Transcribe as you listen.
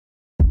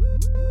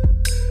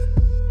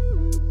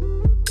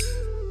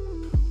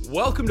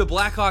Welcome to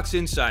Blackhawks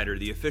Insider,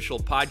 the official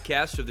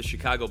podcast of the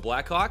Chicago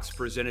Blackhawks,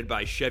 presented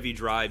by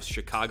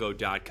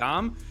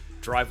ChevyDrivesChicago.com.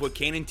 Drive what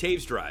Kane and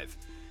Taves drive.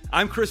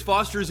 I'm Chris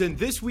Fosters, and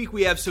this week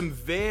we have some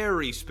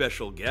very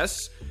special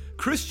guests.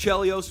 Chris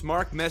Chelios,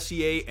 Mark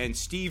Messier, and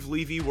Steve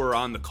Levy were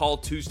on the call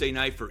Tuesday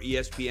night for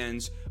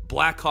ESPN's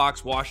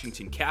Blackhawks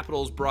Washington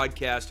Capitals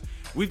broadcast.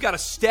 We've got a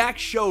stacked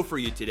show for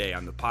you today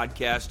on the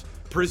podcast,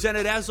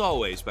 presented as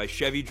always by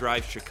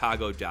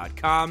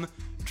ChevyDrivesChicago.com.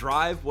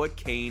 Drive what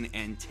Kane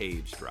and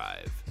Taves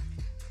drive.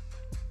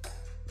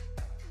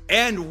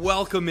 And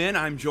welcome in.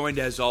 I'm joined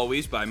as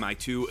always by my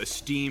two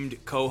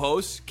esteemed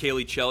co-hosts,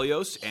 Caley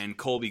Chelios and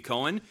Colby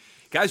Cohen.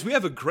 Guys, we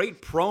have a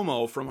great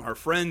promo from our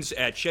friends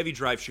at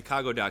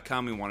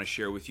ChevyDrivesChicago.com we want to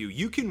share with you.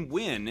 You can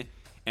win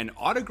an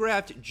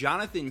autographed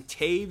Jonathan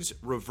Taves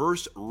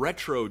reverse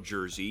retro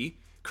jersey,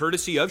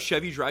 courtesy of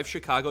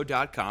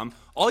ChevyDrivesChicago.com.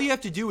 All you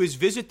have to do is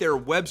visit their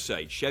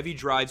website,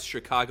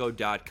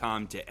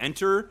 ChevyDrivesChicago.com, to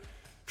enter.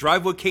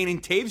 Drive what Kane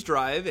and Taves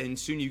drive, and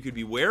soon you could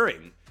be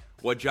wearing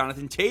what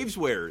Jonathan Taves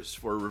wears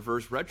for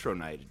reverse retro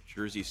night, a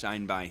jersey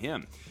signed by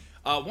him.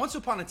 Once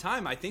upon a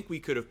time, I think we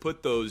could have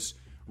put those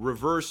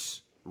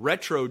reverse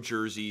retro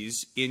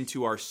jerseys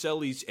into our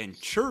Sellies and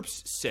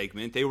Chirps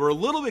segment. They were a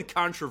little bit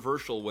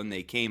controversial when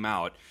they came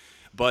out,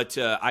 but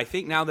I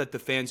think now that the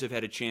fans have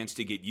had a chance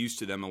to get used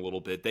to them a little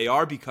bit, they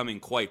are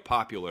becoming quite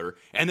popular,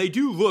 and they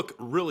do look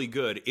really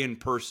good in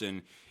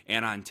person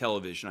and on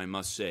television, I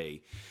must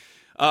say.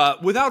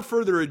 Without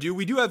further ado,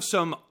 we do have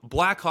some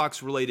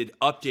Blackhawks-related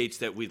updates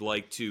that we'd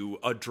like to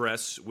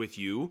address with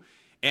you.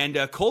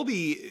 And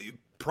Colby,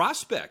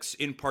 prospects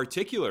in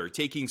particular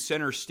taking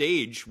center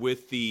stage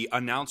with the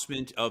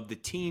announcement of the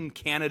Team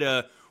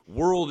Canada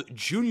World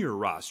Junior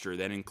roster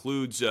that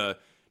includes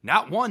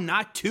not one,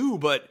 not two,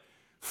 but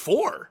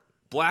four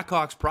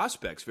Blackhawks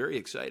prospects. Very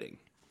exciting.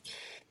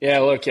 Yeah,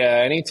 look,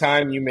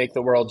 anytime you make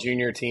the World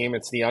Junior team,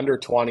 it's the under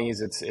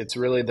 20s. It's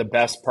really the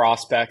best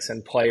prospects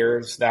and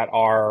players that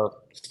are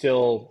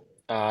still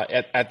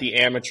at the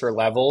amateur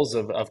levels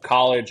of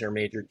college or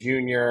major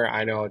junior.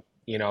 I know,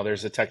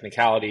 there's a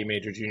technicality.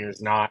 Major junior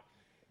is not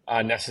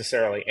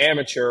necessarily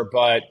amateur,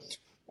 but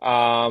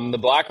the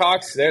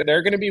Blackhawks,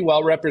 they're going to be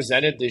well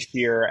represented this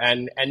year,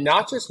 and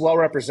not just well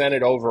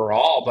represented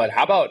overall, but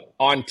how about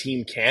on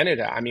Team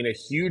Canada? I mean, a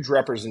huge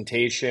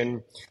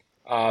representation.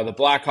 The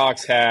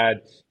Blackhawks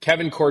had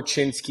Kevin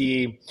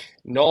Korchinski,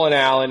 Nolan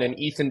Allen, and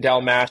Ethan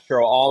Del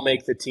Mastro all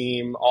make the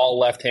team, all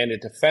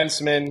left-handed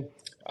defensemen,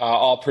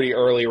 all pretty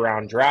early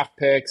round draft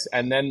picks.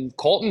 And then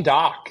Colton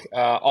Dach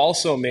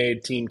also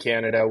made Team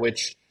Canada,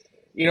 which,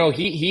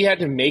 he had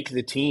to make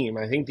the team.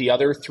 I think the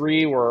other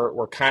three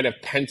were kind of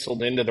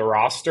penciled into the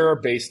roster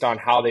based on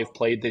how they've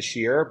played this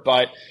year.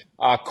 But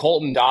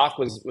Colton Dach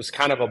was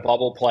kind of a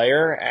bubble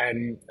player,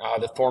 and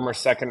the former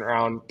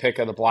second-round pick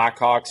of the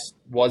Blackhawks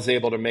was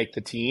able to make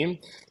the team.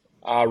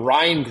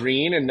 Ryan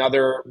Green,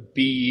 another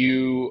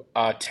BU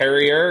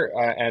Terrier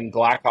and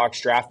Blackhawks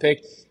draft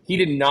pick, he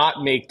did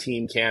not make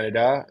Team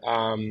Canada.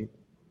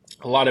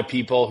 A lot of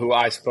people who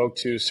I spoke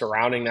to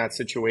surrounding that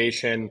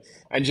situation,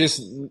 and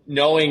just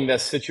knowing the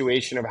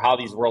situation of how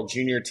these World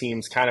Junior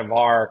teams kind of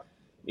are,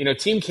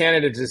 Team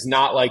Canada does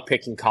not like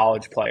picking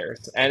college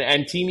players,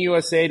 and Team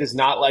USA does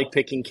not like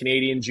picking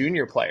Canadian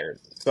junior players.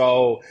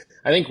 So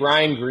I think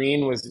Ryan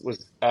Green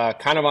was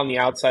kind of on the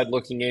outside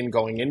looking in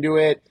going into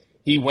it.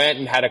 He went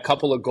and had a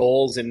couple of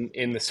goals in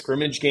the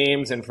scrimmage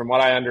games, and from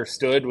what I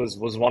understood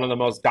was one of the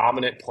most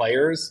dominant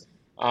players.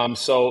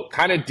 So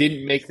kind of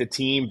didn't make the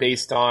team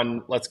based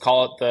on, let's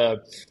call it,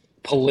 the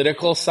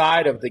political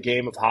side of the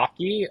game of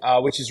hockey,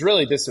 which is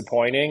really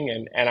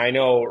disappointing. And I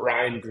know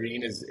Ryan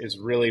Green is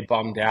really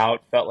bummed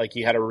out, felt like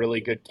he had a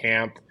really good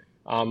camp,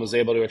 was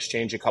able to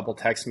exchange a couple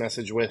text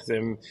messages with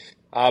him.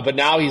 But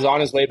now he's on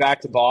his way back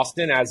to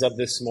Boston. As of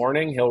this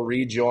morning, he'll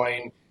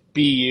rejoin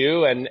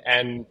BU.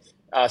 And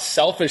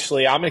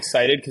selfishly, I'm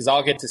excited because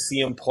I'll get to see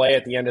him play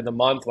at the end of the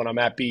month when I'm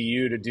at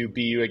BU to do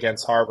BU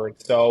against Harvard.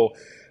 So,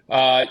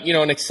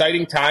 an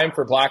exciting time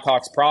for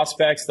Blackhawks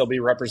prospects. They'll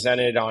be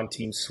represented on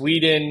Team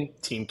Sweden,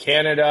 Team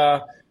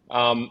Canada.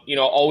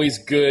 Always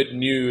good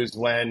news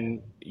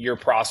when your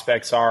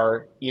prospects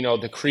are,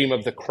 the cream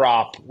of the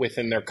crop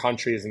within their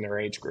countries and their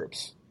age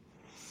groups.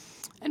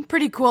 And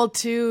pretty cool,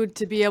 too,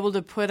 to be able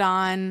to put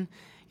on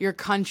your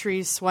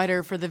country's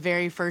sweater for the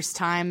very first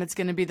time. It's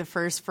going to be the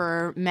first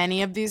for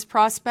many of these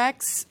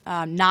prospects.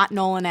 Not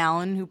Nolan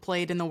Allen, who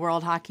played in the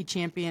World Hockey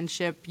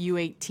Championship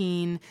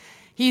U18.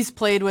 He's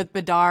played with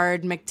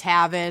Bedard,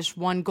 McTavish,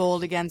 won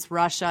gold against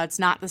Russia. It's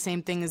not the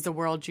same thing as the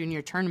World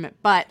Junior Tournament,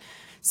 but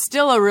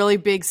still a really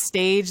big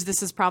stage.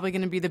 This is probably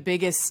going to be the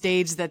biggest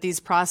stage that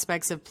these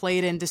prospects have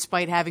played in,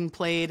 despite having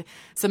played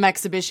some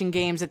exhibition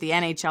games at the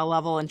NHL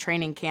level and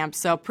training camp.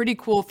 So pretty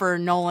cool for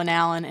Nolan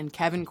Allen and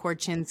Kevin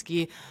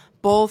Korchinski,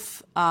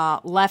 both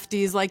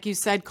lefties, like you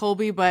said,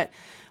 Colby, but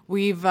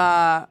we've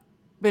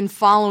been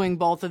following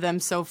both of them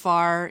so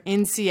far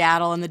in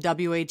Seattle in the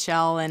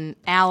WHL, and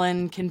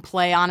Allen can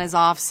play on his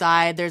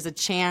offside. There's a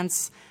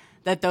chance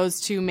that those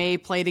two may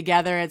play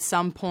together at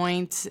some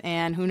point,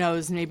 and who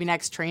knows, maybe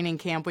next training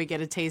camp we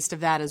get a taste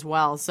of that as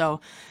well. So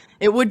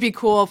it would be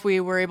cool if we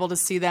were able to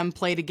see them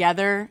play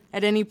together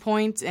at any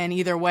point, and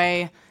either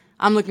way,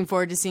 I'm looking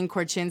forward to seeing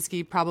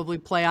Korchinski probably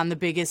play on the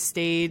biggest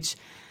stage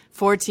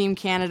for Team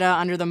Canada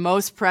under the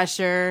most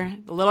pressure.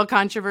 A little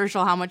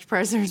controversial how much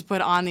pressure is put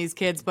on these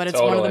kids, but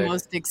it's one of the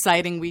most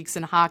exciting weeks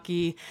in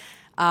hockey.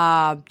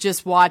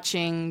 Just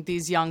watching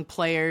these young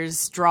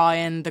players draw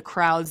in the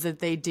crowds that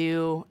they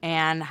do,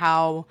 and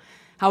how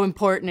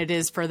important it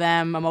is for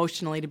them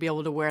emotionally to be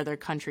able to wear their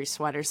country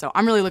sweater. So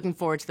I'm really looking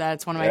forward to that.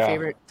 It's one of my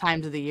favorite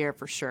times of the year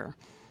for sure.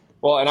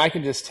 Well, and I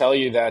can just tell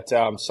you that,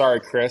 sorry,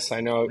 Chris,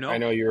 I know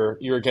you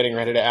were getting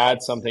ready to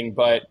add something,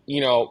 but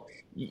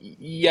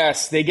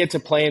yes, they get to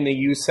play in the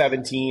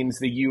U17s,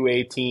 the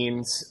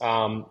U18s,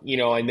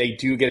 and they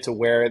do get to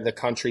wear the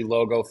country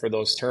logo for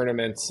those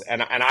tournaments.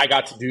 And I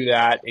got to do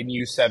that in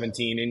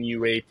U17 and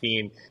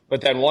U18.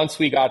 But then once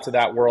we got to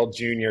that World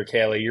Junior,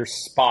 Caley, you're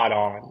spot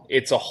on.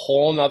 It's a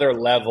whole nother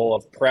level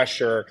of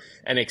pressure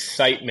and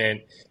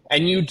excitement.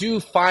 And you do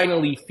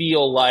finally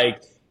feel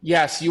like,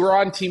 yes, you were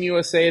on Team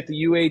USA at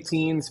the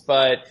U18s,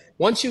 but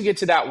once you get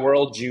to that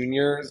World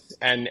Juniors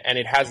and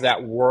it has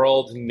that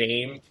world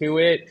name to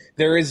it,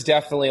 there is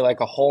definitely like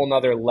a whole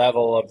nother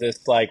level of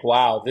this, like,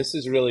 wow, this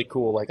is really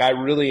cool. Like, I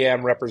really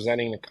am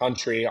representing the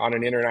country on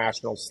an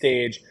international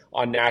stage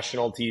on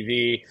national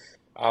TV.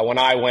 When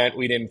I went,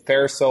 we didn't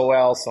fare so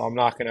well, so I'm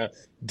not going to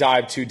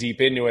dive too deep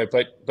into it.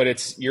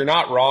 But you're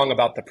not wrong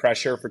about the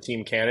pressure for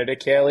Team Canada,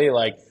 Caley.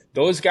 Like,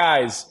 those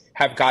guys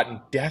have gotten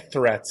death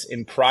threats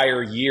in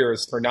prior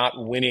years for not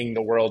winning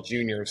the World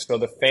Juniors. So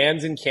the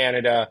fans in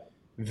Canada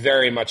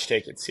very much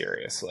take it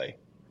seriously.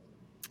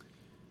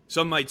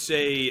 Some might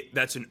say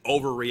that's an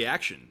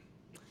overreaction,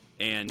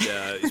 and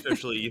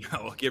especially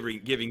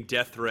giving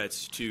death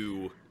threats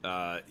to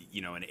an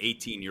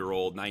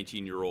 18-year-old,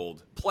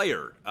 19-year-old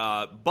player.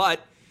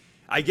 But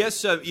I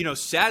guess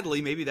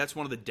sadly, maybe that's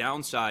one of the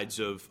downsides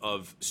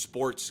of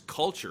sports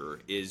culture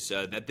is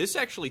that this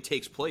actually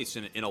takes place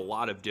in a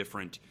lot of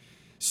different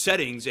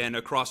settings and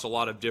across a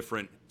lot of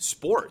different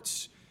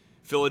sports.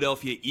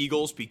 Philadelphia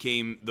Eagles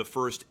became the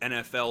first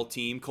NFL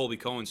team. Colby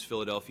Cohen's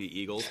Philadelphia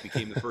Eagles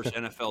became the first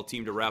NFL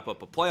team to wrap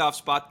up a playoff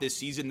spot this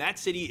season. That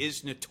city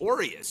is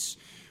notorious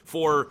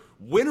for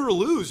win or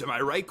lose. Am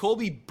I right,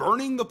 Colby?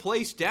 Burning the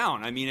place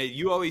down. I mean,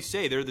 you always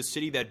say they're the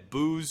city that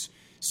boos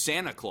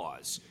Santa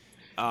Claus.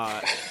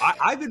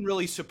 I've been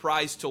really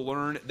surprised to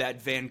learn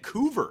that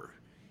Vancouver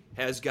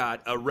has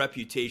got a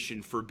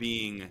reputation for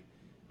being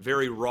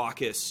very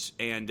raucous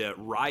and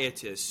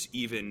riotous,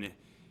 even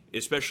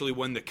especially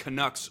when the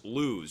Canucks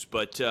lose.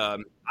 But I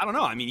don't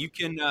know. I mean, you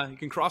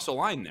can cross a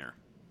line there.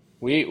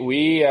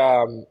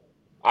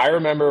 I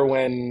remember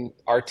when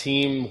our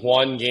team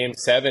won Game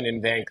 7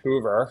 in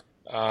Vancouver.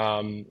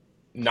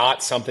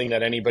 Not something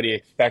that anybody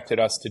expected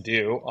us to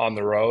do on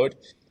the road.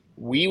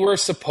 We were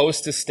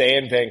supposed to stay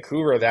in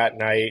Vancouver that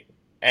night,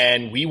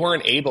 and we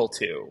weren't able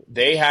to.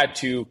 They had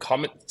to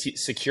come.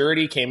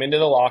 Security came into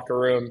the locker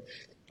room.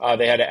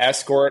 They had to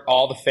escort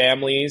all the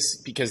families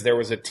because there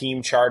was a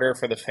team charter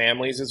for the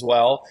families as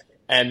well.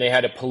 And they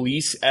had a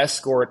police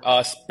escort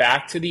us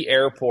back to the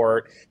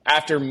airport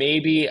after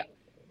maybe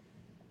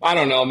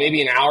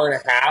an hour and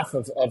a half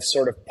of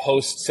sort of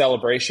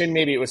post-celebration.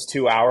 Maybe it was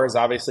 2 hours.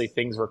 Obviously,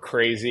 things were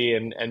crazy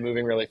and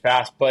moving really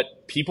fast. But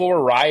people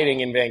were rioting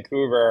in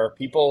Vancouver.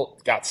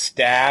 People got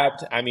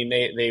stabbed. I mean,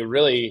 they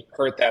really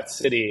hurt that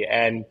city.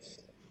 And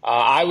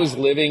I was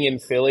living in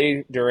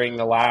Philly during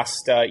the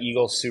last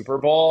Eagles Super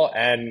Bowl,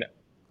 and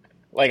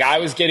I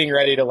was getting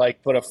ready to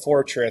put a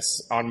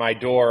fortress on my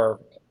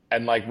door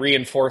and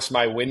reinforce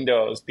my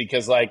windows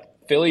because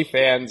Philly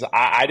fans,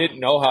 I didn't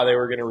know how they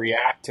were going to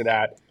react to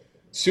that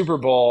Super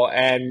Bowl.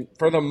 And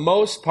for the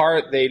most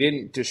part, they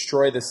didn't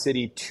destroy the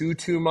city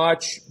too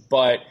much,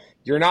 but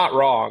you're not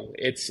wrong.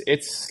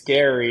 It's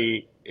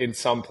scary in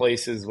some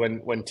places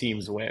when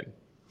teams win.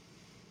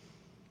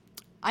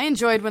 I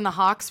enjoyed when the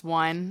Hawks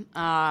won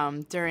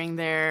during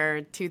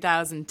their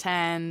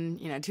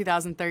 2010,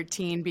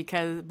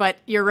 2013, but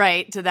you're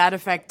right, to that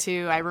effect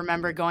too. I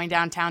remember going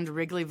downtown to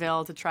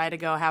Wrigleyville to try to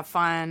go have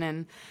fun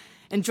and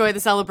enjoy the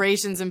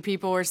celebrations, and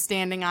people were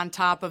standing on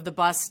top of the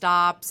bus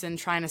stops and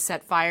trying to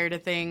set fire to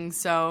things.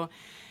 So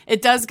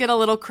it does get a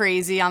little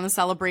crazy on the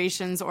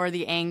celebrations or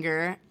the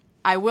anger.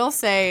 I will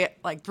say,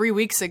 3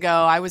 weeks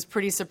ago, I was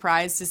pretty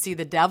surprised to see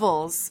the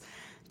Devils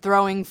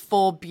throwing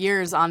full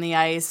beers on the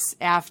ice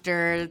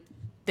after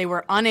they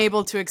were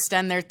unable to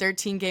extend their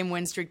 13-game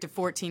win streak to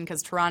 14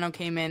 because Toronto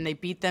came in. They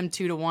beat them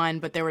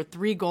 2-1, but there were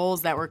 3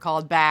 goals that were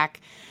called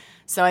back.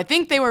 So I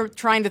think they were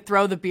trying to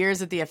throw the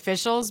beers at the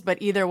officials, but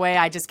either way,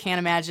 I just can't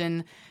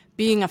imagine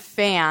being a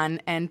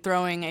fan and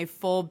throwing a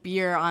full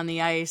beer on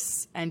the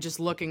ice and just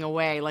looking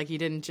away like you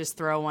didn't just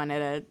throw one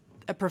at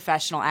a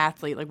professional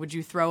athlete. Would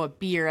you throw a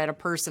beer at a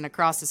person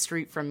across the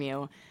street from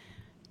you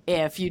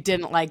if you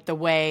didn't like the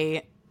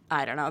way,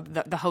 I don't know,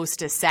 the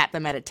hostess sat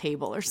them at a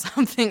table or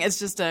something? It's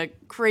just a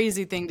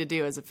crazy thing to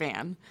do as a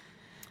fan.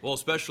 Well,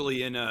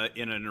 especially in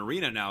an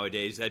arena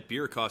nowadays, that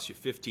beer costs you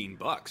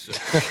 $15. So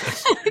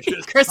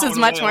Chris is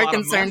much more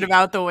concerned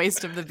about the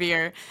waste of the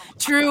beer.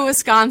 True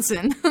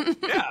Wisconsin.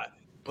 Yeah,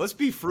 let's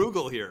be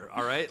frugal here.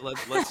 All right,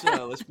 let's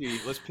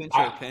pinch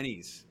our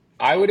pennies.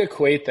 I would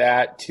equate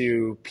that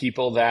to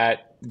people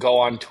that go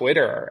on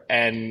Twitter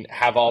and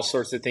have all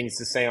sorts of things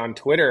to say on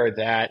Twitter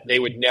that they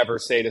would never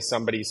say to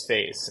somebody's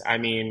face. I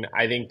mean,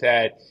 I think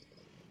that.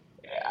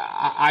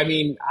 I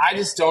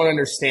just don't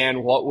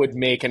understand what would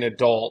make an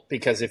adult,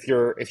 because if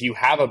you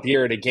have a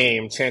beer at a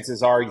game,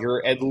 chances are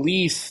you're at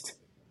least,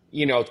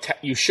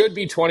 you should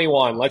be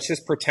 21. Let's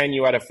just pretend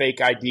you had a fake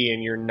ID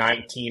and you're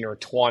 19 or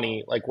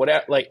 20. Like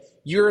whatever, like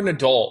you're an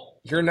adult.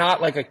 You're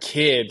not like a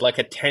kid, like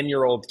a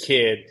 10-year-old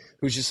kid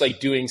who's just like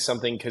doing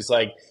something because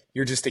like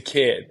you're just a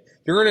kid.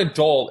 You're an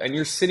adult and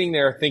you're sitting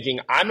there thinking,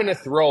 I'm going to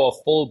throw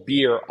a full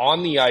beer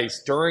on the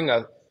ice during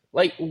a.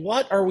 Like,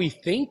 what are we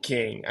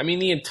thinking? I mean,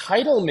 the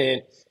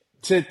entitlement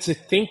to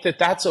think that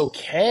that's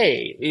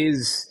okay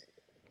is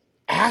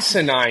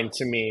asinine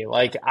to me.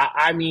 Like,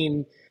 I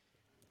mean,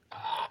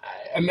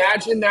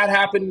 imagine that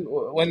happened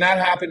when that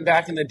happened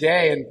back in the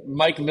day, and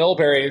Mike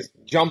Milbury is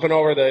jumping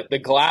over the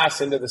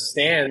glass into the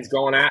stands,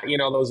 going at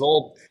those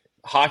old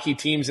hockey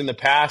teams in the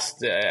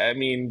past. I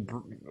mean,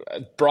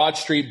 Broad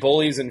Street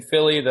Bullies in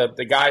Philly,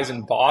 the guys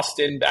in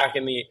Boston back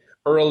in the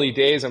early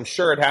days. I'm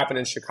sure it happened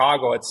in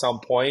Chicago at some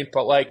point,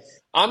 but like,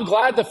 I'm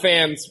glad the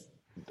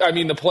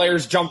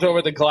players jumped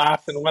over the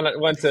glass and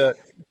went to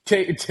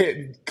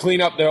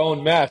clean up their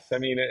own mess. I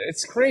mean,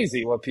 it's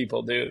crazy what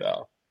people do,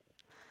 though.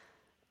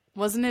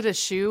 Wasn't it a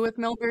shoe with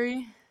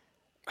Milbury?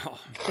 Oh,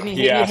 Didn't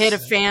he hit a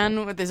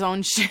fan with his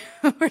own shoe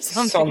or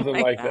something?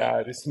 Something like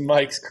that.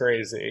 Mike's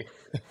crazy.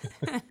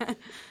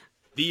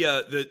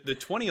 The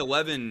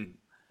 2011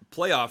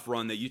 playoff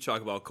run that you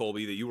talk about,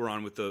 Colby, that you were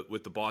on with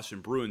the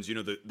Boston Bruins,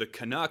 the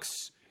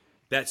Canucks,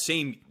 that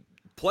same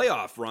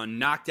playoff run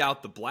knocked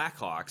out the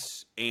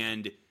Blackhawks,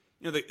 and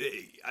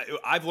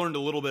I've learned a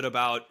little bit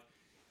about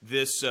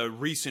this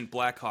recent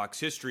Blackhawks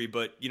history,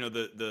 but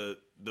the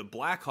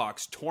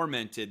Blackhawks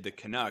tormented the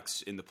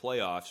Canucks in the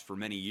playoffs for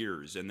many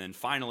years, and then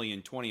finally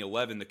in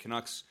 2011 the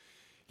Canucks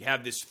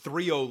have this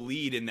 3-0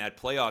 lead in that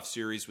playoff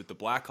series with the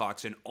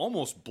Blackhawks and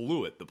almost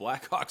blew it. The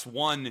Blackhawks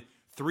won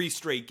 3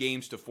 straight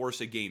games to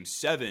force a Game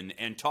 7,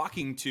 and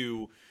talking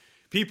to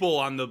people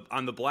on the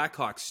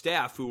Blackhawks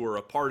staff who were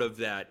a part of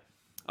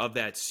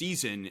that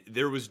season,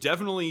 there was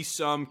definitely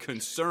some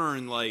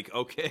concern, like,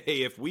 okay,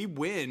 if we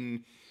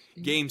win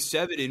Game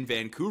 7 in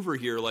Vancouver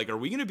here, like, are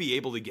we going to be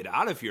able to get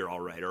out of here all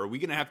right? Or are we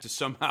going to have to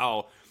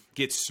somehow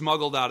get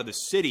smuggled out of the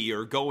city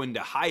or go into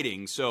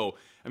hiding? So,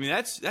 I mean,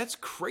 that's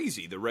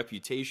crazy, the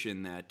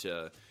reputation that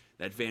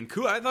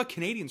Vancouver. I thought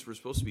Canadians were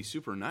supposed to be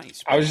super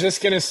nice. I was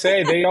just going to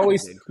say, they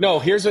always – no,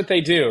 here's what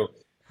they do.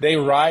 They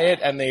riot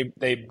and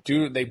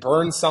they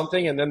burn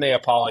something, and then they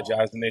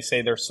apologize and they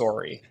say they're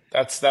sorry.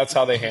 That's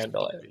how they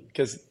handle it,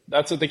 because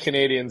that's what the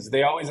Canadians,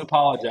 they always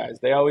apologize.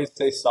 They always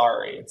say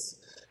sorry. It's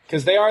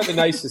because they are the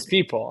nicest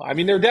people. I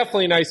mean, they're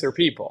definitely nicer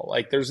people.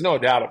 Like, there's no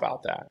doubt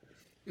about that.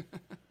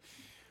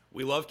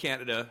 We love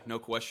Canada, no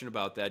question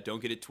about that.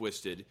 Don't get it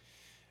twisted.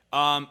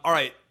 All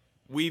right,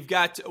 we've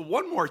got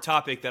one more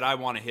topic that I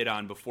want to hit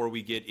on before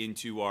we get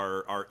into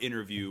our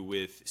interview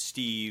with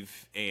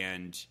Steve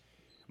and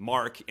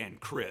Mark and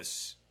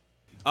Chris.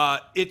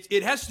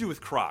 It has to do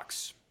with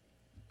Crocs.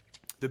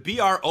 The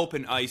BR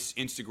Open Ice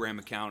Instagram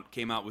account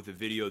came out with a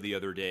video the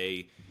other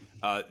day.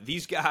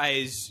 These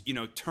guys,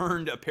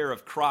 turned a pair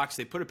of Crocs.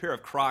 They put a pair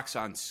of Crocs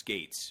on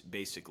skates,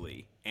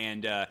 basically.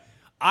 And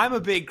I'm a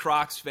big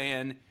Crocs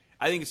fan.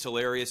 I think it's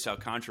hilarious how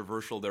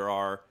controversial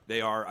they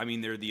are. I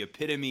mean, they're the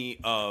epitome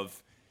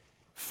of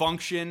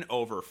function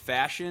over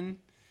fashion.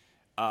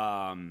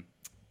 My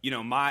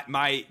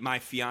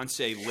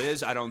fiance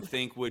Liz, I don't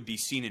think would be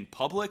seen in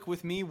public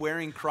with me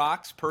wearing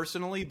Crocs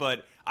personally,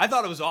 but I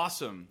thought it was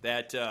awesome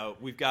that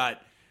we've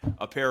got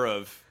a pair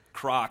of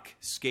Croc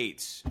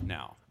skates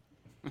now.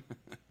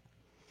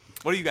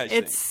 What do you guys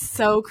think?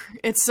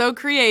 It's so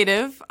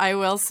creative, I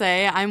will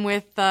say. I'm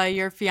with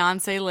your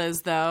fiance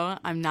Liz, though.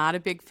 I'm not a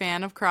big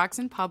fan of Crocs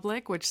in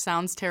public, which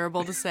sounds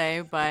terrible to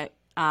say, but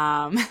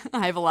I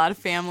have a lot of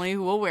family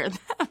who will wear them.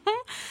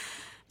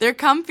 They're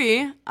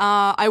comfy.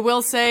 I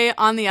will say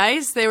on the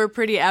ice, they were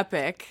pretty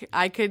epic.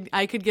 I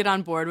could get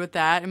on board with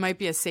that. It might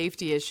be a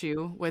safety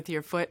issue with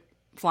your foot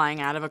flying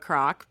out of a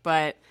Croc,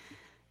 but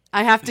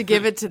I have to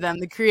give it to them.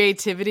 The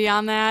creativity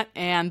on that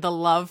and the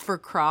love for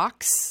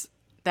Crocs,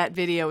 that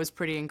video was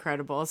pretty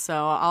incredible. So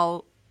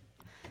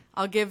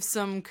I'll give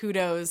some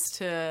kudos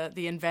to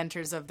the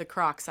inventors of the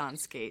Crocs on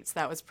skates.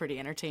 That was pretty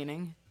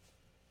entertaining.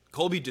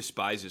 Colby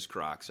despises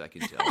Crocs, I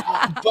can tell.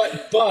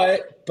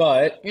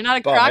 But you're not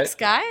a Crocs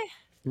guy?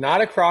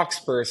 Not a Crocs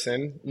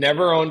person.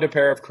 Never owned a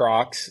pair of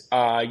Crocs.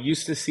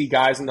 Used to see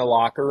guys in the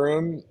locker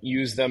room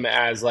use them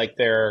as like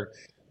their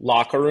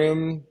locker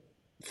room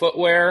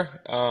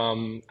footwear.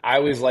 I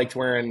always liked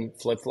wearing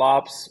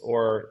flip-flops,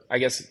 or I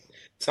guess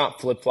it's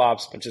not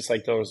flip-flops, but just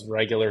like those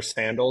regular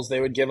sandals they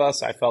would give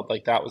us. I felt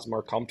like that was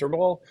more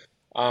comfortable.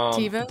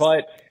 Tevas?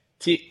 But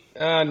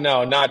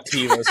No, not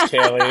Tevas,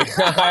 Caley.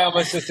 I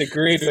almost just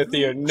agreed with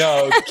you.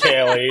 No,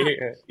 Caley.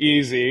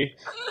 Easy.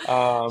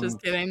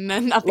 Just kidding.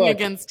 Nothing Look,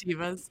 against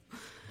Tevas.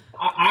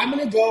 I'm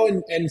going to go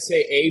and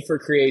say A for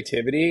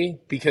creativity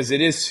because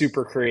it is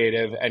super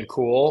creative and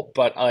cool,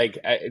 but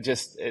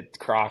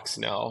Crocs,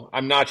 no.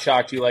 I'm not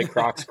shocked you like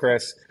Crocs,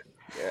 Chris.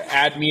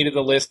 Add me to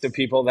the list of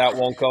people that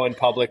won't go in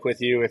public with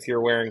you if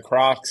you're wearing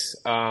Crocs.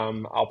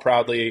 I'll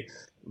proudly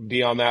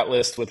be on that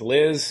list with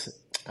Liz.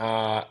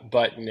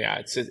 But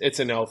yeah, it's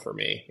a no for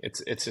me.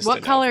 It's just What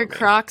a no color for me.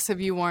 Crocs have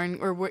you worn,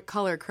 or what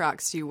color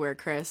Crocs do you wear,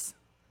 Chris?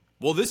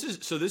 Well, this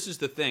is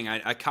the thing.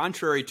 I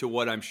contrary to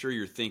what I'm sure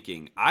you're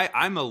thinking,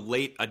 I'm a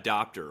late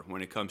adopter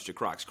when it comes to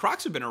Crocs.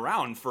 Crocs have been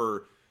around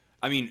for,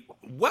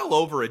 well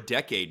over a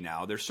decade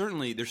now. There's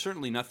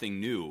certainly nothing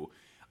new.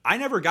 I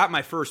never got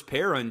my first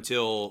pair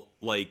until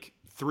like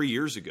 3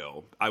 years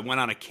ago. I went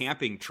on a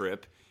camping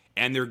trip,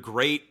 and they're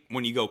great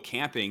when you go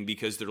camping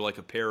because they're like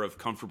a pair of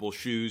comfortable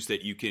shoes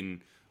that you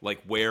can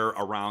like wear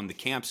around the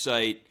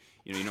campsite.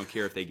 You don't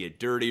care if they get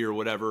dirty or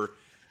whatever.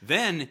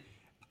 Then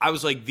I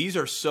was like, these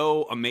are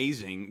so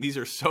amazing. These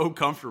are so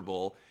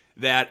comfortable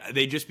that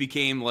they just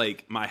became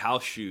like my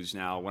house shoes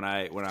now when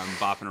I'm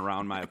bopping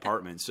around my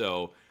apartment.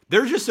 So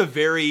they're just a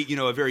very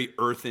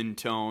earthen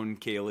tone,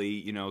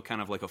 Caley,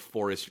 kind of like a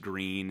forest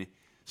green,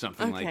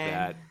 something like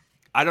that.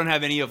 I don't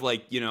have any of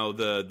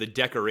the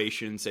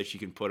decorations that you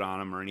can put on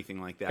them or anything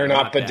like that. They're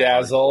not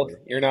bedazzled.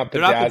 You're not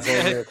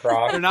bedazzling your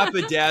Crocs. They're not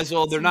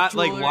bedazzled. They're not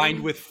like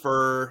lined with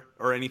fur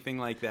or anything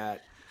like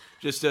that.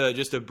 Just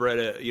a bread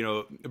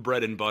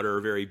and butter,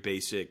 very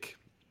basic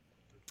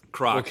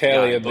Croc. Well,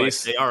 Caley, at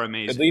least they are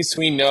amazing. At least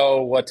we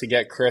know what to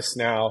get Chris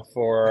now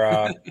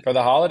for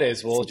the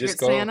holidays. We'll just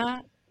go.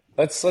 Santa?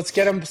 Let's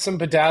get him some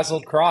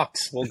bedazzled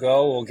Crocs.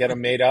 We'll get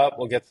them made up.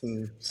 We'll get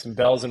some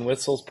bells and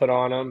whistles put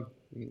on them.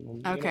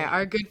 Okay,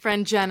 our good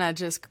friend Jenna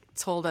just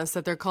told us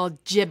that they're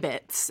called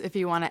gibbets if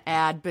you want to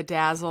add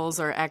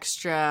bedazzles or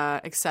extra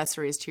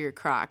accessories to your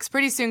Crocs.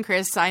 Pretty soon,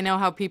 Chris, I know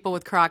how people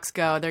with Crocs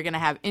go. They're going to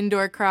have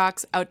indoor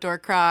Crocs, outdoor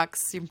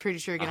Crocs. I'm pretty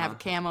sure you're going to have a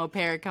camo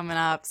pair coming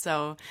up.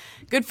 So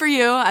good for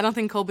you. I don't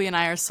think Colby and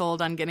I are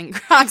sold on getting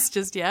Crocs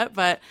just yet,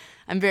 but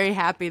I'm very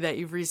happy that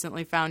you've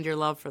recently found your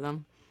love for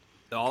them.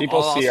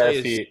 People see our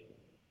feet.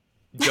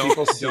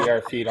 People see our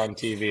feet on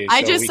TV.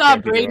 I just saw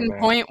Braden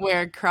Point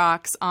wear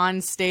Crocs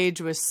on stage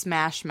with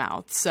Smash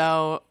Mouth,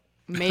 so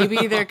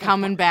maybe they're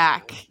coming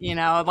back,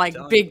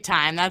 big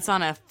time. That's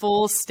on a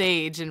full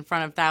stage in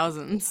front of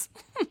thousands.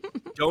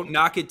 Don't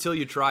knock it till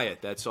you try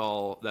it. That's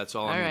all I'm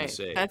going to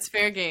say. That's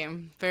fair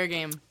game. Fair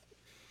game.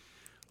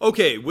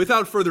 Okay,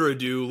 without further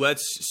ado,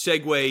 let's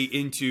segue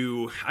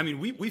into,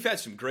 we've had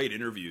some great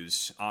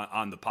interviews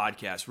on the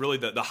podcast. Really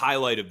the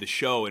highlight of the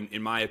show,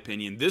 in my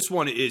opinion. This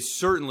one is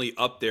certainly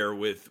up there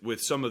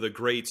with some of the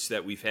greats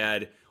that we've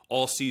had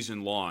all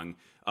season long.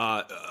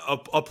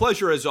 A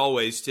pleasure, as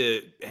always,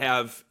 to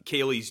have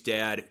Caley's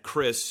dad,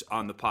 Chris,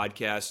 on the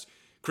podcast.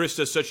 Chris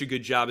does such a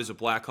good job as a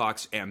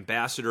Blackhawks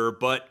ambassador,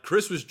 but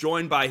Chris was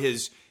joined by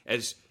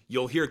as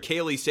you'll hear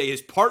Caley say,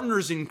 his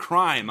partners in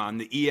crime on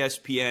the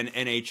ESPN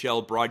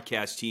NHL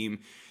broadcast team,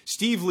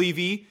 Steve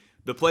Levy,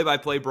 the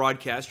play-by-play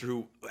broadcaster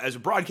who, as a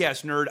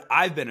broadcast nerd,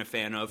 I've been a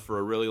fan of for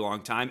a really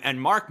long time,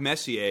 and Mark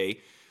Messier,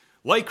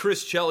 like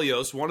Chris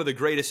Chelios, one of the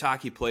greatest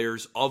hockey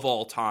players of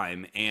all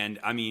time. And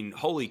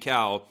holy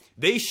cow,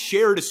 they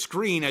shared a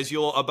screen, as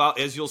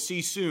you'll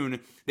see soon.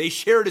 They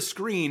shared a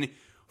screen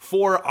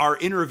for our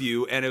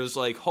interview, and it was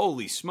like,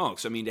 holy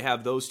smokes! To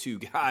have those two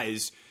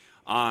guys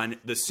on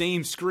the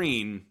same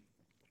screen.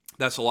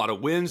 That's a lot of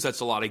wins.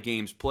 That's a lot of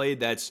games played.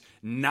 That's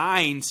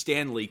 9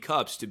 Stanley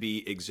Cups to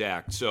be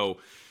exact. So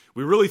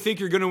we really think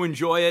you're going to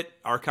enjoy it.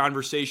 Our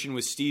conversation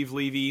with Steve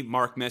Levy,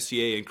 Mark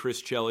Messier, and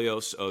Chris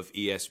Chelios of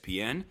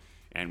ESPN.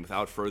 And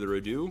without further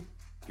ado,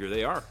 here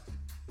they are.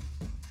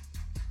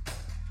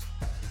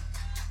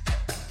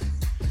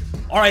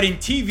 All right, in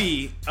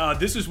TV,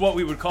 this is what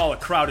we would call a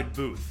crowded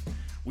booth.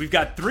 We've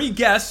got 3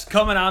 guests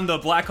coming on the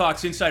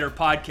Blackhawks Insider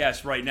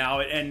podcast right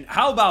now, and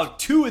how about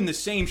 2 in the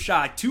same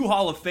shot, 2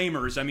 Hall of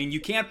Famers? You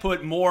can't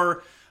put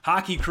more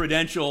hockey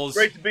credentials.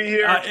 Great to be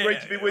here. It's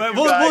great to be with you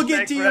guys. We'll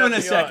get to you in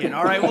a second.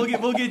 All right, we'll get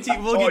to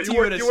you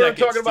in a second. You weren't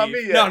talking about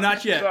me yet. No,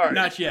 not yet. Sorry.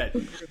 Not yet.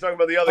 We're talking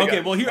about the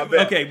other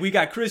guy. Okay, we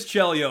got Chris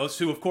Chelios,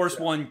 who of course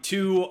won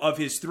 2 of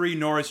his 3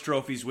 Norris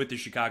trophies with the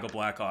Chicago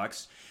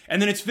Blackhawks.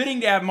 And then it's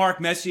fitting to have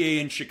Mark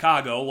Messier in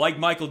Chicago. Like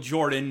Michael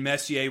Jordan,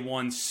 Messier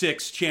won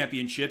 6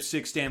 championships,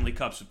 6 Stanley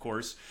Cups, of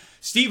course.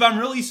 Steve, I'm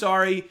really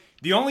sorry.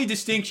 The only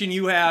distinction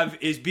you have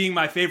is being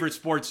my favorite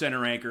Sports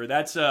Center anchor.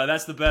 That's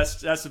the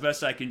best. That's the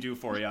best I can do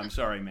for you. I'm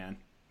sorry, man.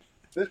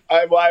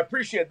 I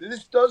appreciate it.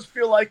 This does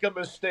feel like a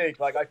mistake.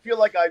 I feel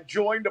like I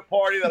joined a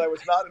party that I was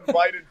not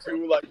invited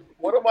to.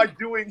 What am I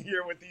doing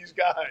here with these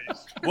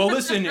guys? Well,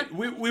 listen,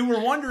 we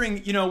were wondering,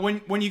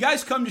 when you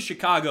guys come to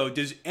Chicago,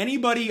 does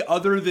anybody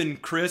other than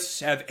Chris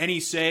have any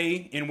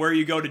say in where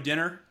you go to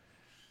dinner?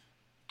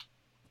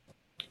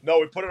 No,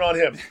 we put it on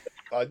him.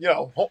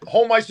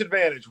 home ice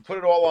advantage. We'll put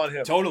it all on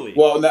him. Totally.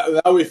 Well,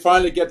 now we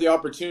finally get the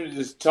opportunity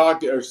to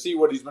talk or see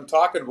what he's been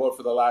talking about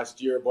for the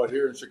last year about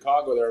here in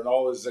Chicago there and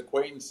all his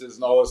acquaintances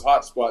and all his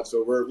hot spots.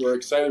 So we're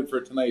excited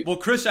for tonight. Well,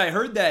 Chris, I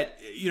heard that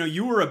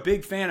you were a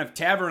big fan of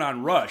Tavern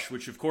on Rush,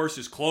 which of course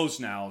is closed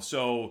now.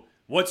 So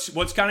what's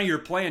kind of your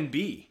plan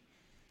B?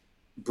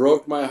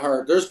 Broke my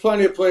heart. There's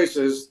plenty of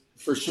places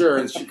for sure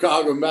in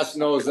Chicago. Mess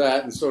knows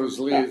that, and so does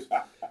Lee's,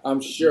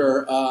 I'm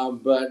sure.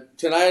 But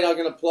tonight I'm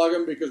going to plug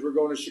him because we're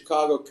going to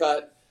Chicago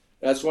Cut.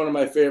 That's one of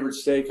my favorite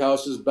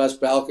steakhouses,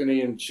 best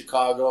balcony in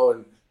Chicago.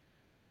 And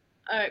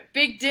all right,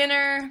 big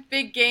dinner,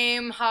 big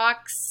game,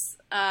 Hawks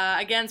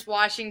against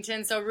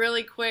Washington. So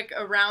really quick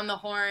around the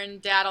horn.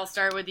 Dad, I'll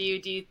start with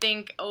you. Do you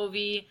think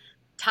Ovi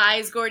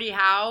ties Gordie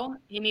Howe?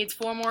 He needs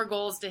 4 more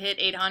goals to hit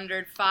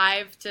 800,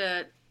 5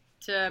 to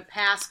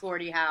pass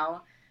Gordie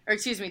Howe, or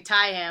excuse me,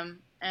 tie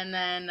him. And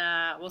then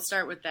we'll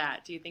start with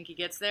that. Do you think he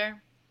gets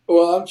there?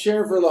 Well, I'm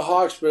cheering for the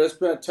Hawks, but it's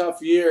been a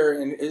tough year,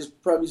 and he's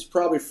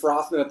probably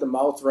frothing at the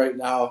mouth right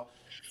now.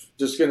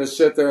 Just going to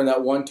sit there in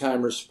that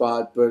one-timer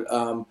spot. But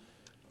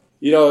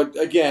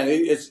again,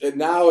 it's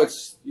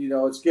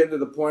getting to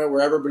the point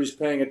where everybody's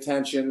paying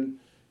attention.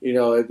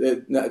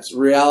 It's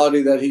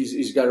reality that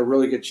he's got a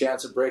really good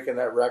chance of breaking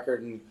that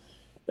record, and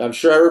I'm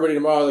sure everybody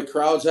tomorrow. The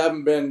crowds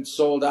haven't been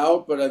sold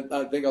out, but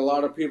I think a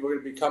lot of people are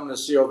going to be coming to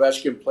see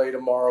Ovechkin play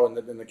tomorrow, and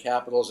the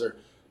Capitals are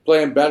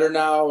playing better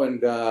now,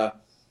 and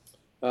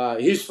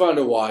he's fun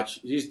to watch.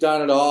 He's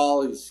done it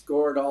all. He's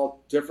scored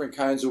all different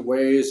kinds of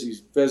ways.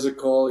 He's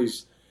physical.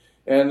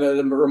 And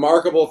the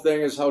remarkable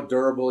thing is how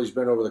durable he's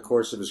been over the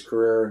course of his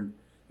career. And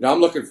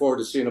I'm looking forward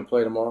to seeing him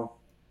play tomorrow.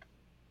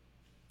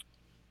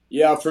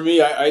 Yeah, for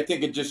me, I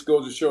think it just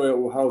goes to show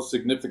you how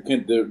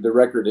significant the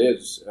record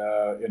is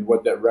and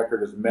what that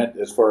record has meant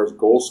as far as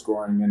goal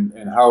scoring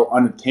and how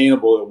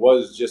unattainable it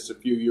was just a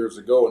few years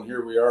ago. And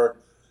here we are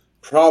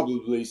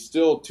probably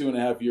still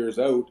 2.5 years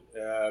out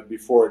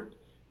before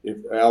if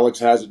Alex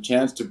has a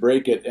chance to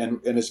break it, and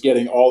it's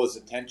getting all this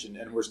attention,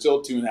 and we're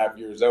still 2.5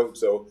 years out.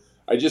 So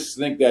I just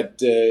think that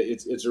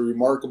it's a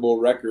remarkable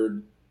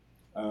record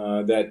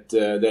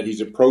that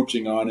he's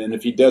approaching on, and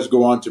if he does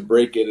go on to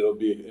break it, it'll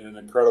be an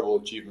incredible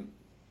achievement.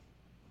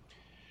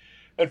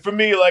 And for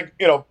me,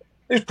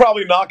 he's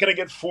probably not going to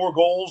get 4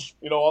 goals,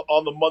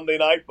 on the Monday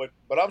night, but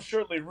I'm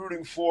certainly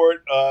rooting for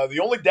it. The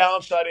only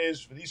downside is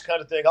for these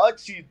kind of things, I like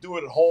to see you do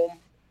it at home.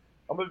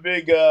 I'm a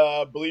big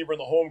believer in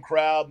the home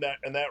crowd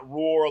and that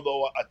roar,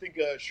 although I think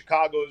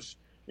Chicago's,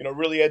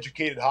 really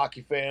educated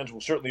hockey fans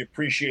will certainly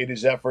appreciate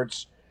his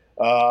efforts.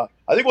 I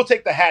think we'll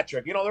take the hat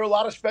trick. There are a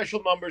lot of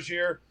special numbers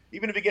here,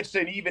 even if he gets to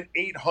an even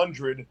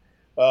 800.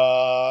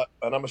 And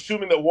I'm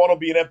assuming that one will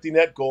be an empty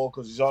net goal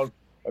because he's on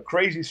a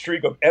crazy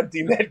streak of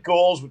empty net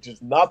goals, which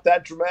is not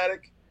that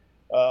dramatic.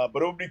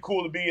 But it would be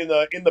cool to be in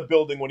the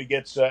building when he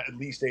gets at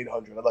least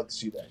 800. I'd like to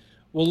see that.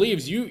 Well,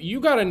 Leaves, you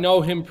got to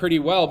know him pretty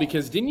well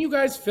because didn't you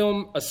guys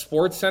film a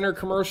SportsCenter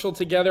commercial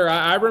together?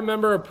 I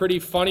remember a pretty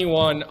funny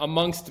one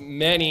amongst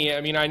many.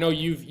 I mean, I know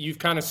you've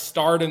kind of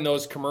starred in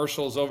those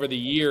commercials over the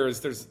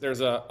years.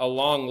 There's a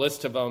long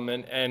list of them,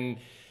 and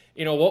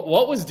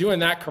what was doing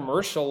that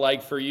commercial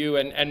like for you?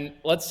 And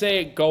let's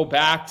say go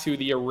back to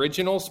the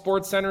original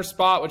SportsCenter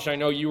spot, which I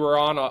know you were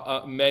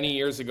on many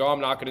years ago. I'm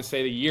not going to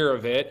say the year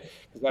of it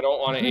because I don't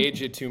want to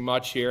age it too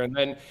much here. And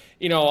then,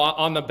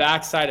 on the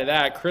backside of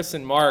that, Chris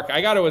and Mark, I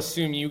got to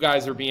assume you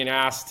guys are being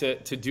asked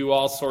to do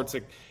all sorts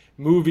of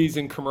movies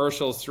and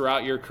commercials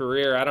throughout your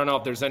career. I don't know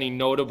if there's any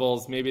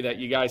notables maybe that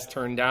you guys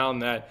turned down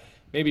that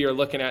maybe you're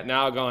looking at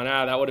now going,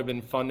 that would have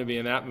been fun to be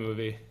in that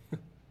movie.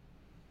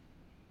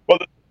 Well,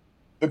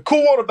 the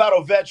cool one about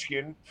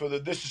Ovechkin for the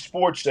This Is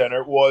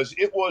SportsCenter was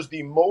it was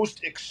the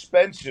most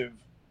expensive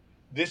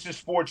This Is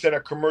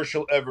SportsCenter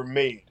commercial ever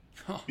made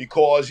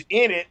because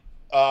in it,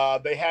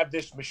 they have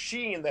this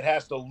machine that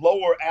has to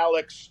lower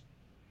Alex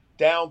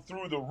down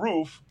through the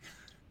roof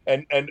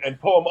and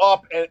pull him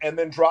up and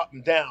then drop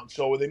him down.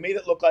 So they made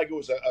it look like it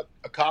was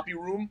a copy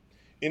room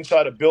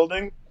inside a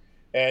building.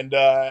 And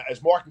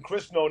as Mark and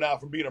Chris know now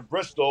from being in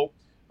Bristol,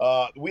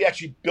 we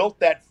actually built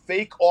that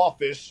fake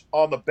office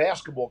on the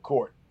basketball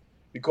court.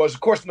 Because,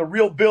 of course, in the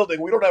real building,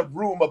 we don't have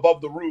room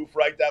above the roof,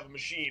 right, to have a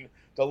machine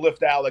to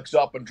lift Alex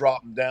up and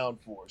drop him down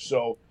for.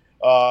 So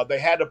they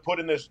had to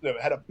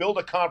had to build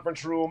a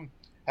conference room,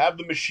 have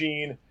the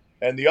machine.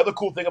 And the other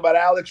cool thing about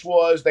Alex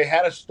was they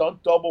had a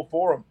stunt double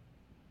for him.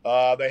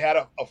 They had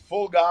a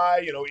full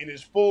guy, in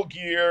his full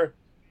gear,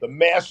 the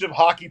massive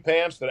hockey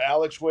pants that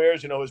Alex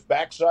wears, his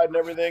backside and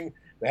everything.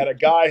 They had a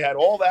guy, had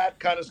all that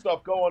kind of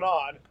stuff going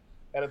on.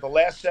 And at the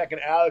last second,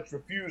 Alex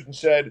refused and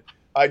said,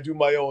 I do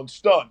my own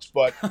stunts.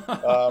 But,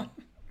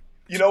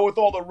 with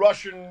all the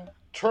Russian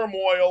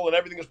turmoil and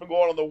everything that's been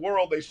going on in the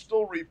world, they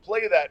still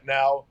replay that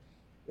now.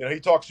 He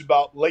talks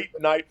about late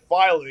night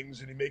filings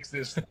and he makes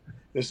this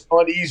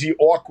uneasy,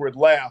 awkward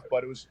laugh.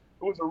 But it was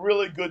a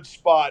really good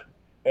spot.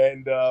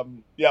 And,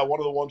 one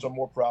of the ones I'm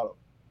more proud of.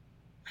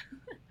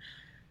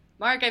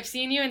 Mark, I've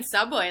seen you in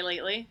Subway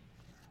lately.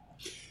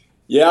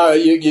 Yeah,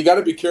 you got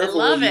to be careful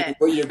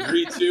what you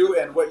agree to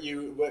and what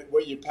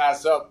you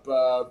pass up.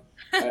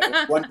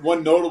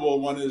 One notable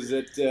one is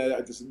that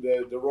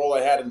the role I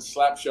had in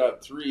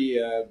Slapshot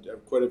 3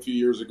 quite a few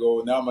years ago.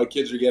 And now my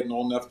kids are getting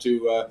old enough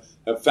to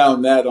have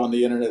found that on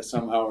the internet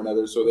somehow or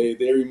another. So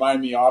they remind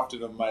me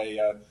often of my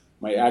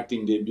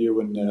acting debut.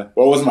 And it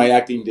wasn't my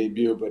acting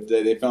debut, but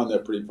they found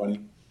that pretty funny.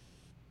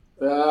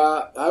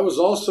 I was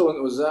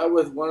that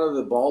with one of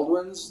the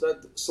Baldwins,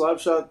 that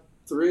Slapshot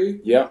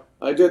 3? Yeah.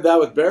 I did that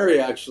with Barry,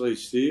 actually,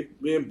 Steve.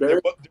 Me and Barry.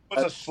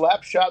 There was a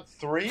Slapshot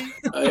 3?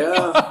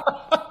 Yeah.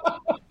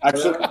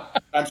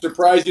 I'm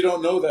surprised you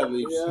don't know that,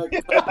 Leafs.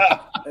 Yeah.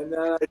 And then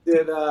I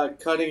did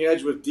Cutting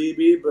Edge with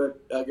DB, but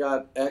I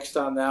got X'd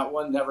on that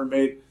one. Never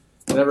made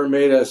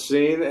a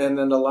scene. And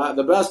then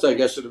the best, I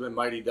guess, should have been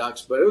Mighty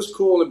Ducks. But it was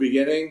cool in the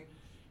beginning,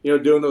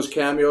 doing those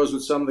cameos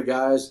with some of the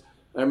guys.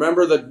 I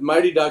remember the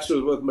Mighty Ducks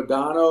was with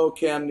Madonna,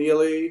 Cam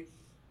Neely,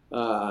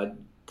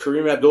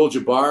 Kareem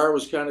Abdul-Jabbar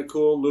was kind of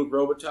cool, Luke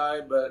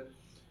Robitaille. But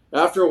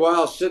after a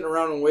while, sitting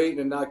around and waiting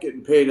and not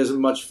getting paid isn't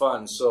much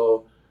fun.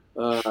 So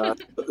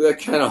that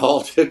kind of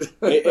halted.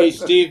 Hey,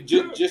 Steve,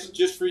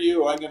 just for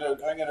you, I'm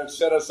gonna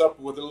set us up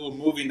with a little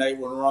movie night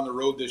when we're on the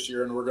road this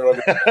year, and we're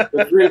gonna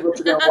the three of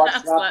us are gonna watch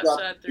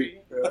Slapshot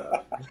 3.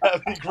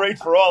 That'd be great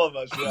for all of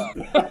us. Yeah.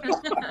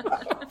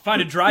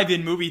 Find a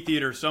drive-in movie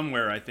theater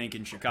somewhere, I think,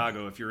 in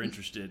Chicago if you're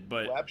interested.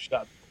 But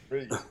Slapshot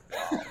 3. Wow.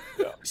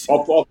 Yeah.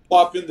 I'll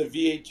pop in the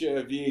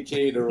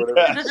VH8 or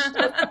whatever.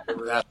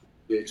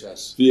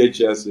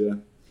 VHS, yeah.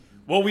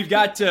 Well, we've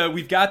got the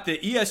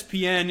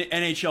ESPN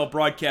NHL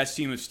broadcast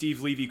team of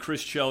Steve Levy,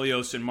 Chris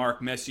Chelios, and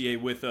Mark Messier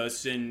with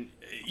us. And,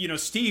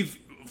 Steve,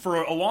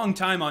 for a long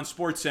time on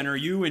SportsCenter,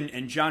 you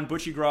and John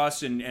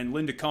Butchiegross and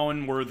Linda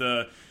Cohen were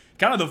the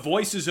kind of the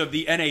voices of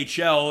the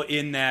NHL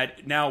in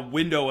that now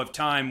window of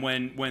time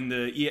when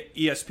the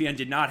ESPN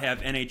did not have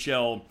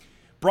NHL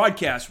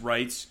broadcast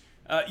rights.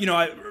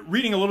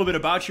 Reading a little bit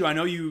about you, I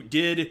know you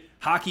did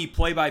hockey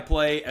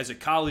play-by-play as a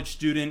college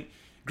student.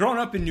 Growing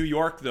up in New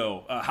York,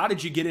 though, how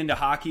did you get into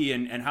hockey,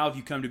 and how have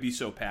you come to be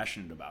so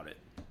passionate about it?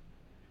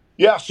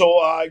 Yeah, so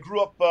I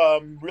grew up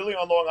really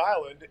on Long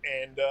Island,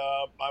 and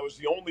I was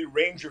the only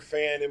Ranger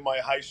fan in my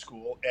high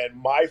school. And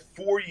my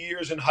 4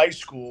 years in high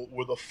school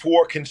were the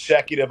 4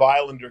 consecutive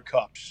Islander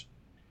Cups.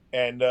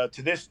 And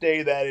to this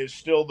day, that is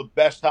still the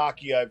best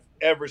hockey I've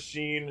ever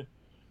seen,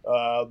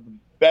 the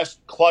best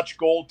clutch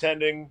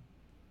goaltending.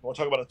 I want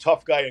to talk about a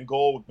tough guy in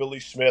goal with Billy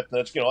Smith. And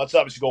that's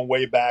obviously going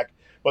way back.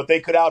 But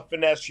they could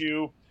out-finesse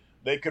you.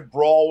 They could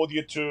brawl with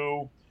you,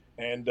 too.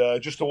 And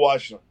just to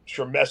watch, I'm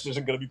sure Mess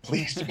isn't going to be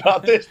pleased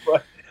about this,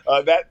 but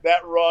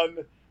that run,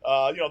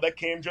 that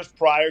came just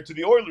prior to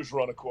the Oilers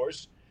run, of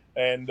course.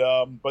 And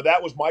but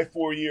that was my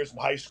 4 years in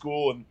high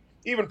school. And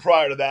even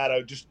prior to that,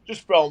 I just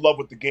fell in love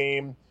with the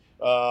game.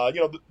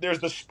 There's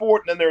the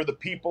sport, and then there are the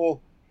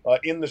people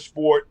in the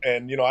sport.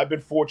 And, I've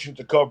been fortunate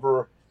to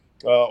cover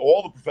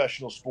all the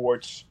professional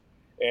sports.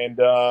 And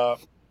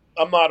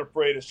I'm not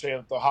afraid of saying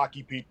that the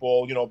hockey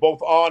people,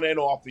 both on and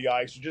off the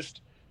ice, are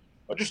just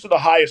the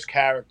highest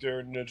character,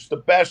 and they're just the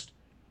best,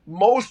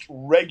 most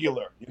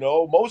regular,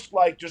 most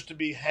like just to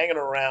be hanging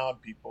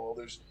around people.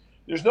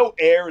 There's no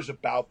airs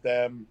about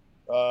them,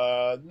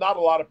 not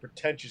a lot of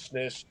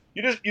pretentiousness.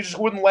 You just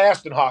wouldn't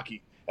last in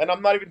hockey. And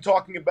I'm not even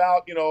talking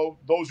about,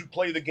 those who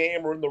play the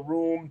game or in the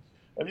room.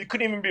 I mean, you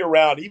couldn't even be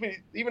around.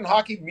 Even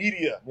hockey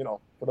media,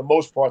 for the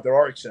most part, there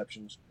are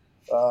exceptions.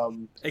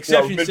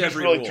 Exceptions to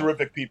every really rule.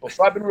 Terrific people.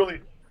 So I've been really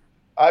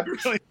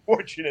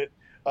fortunate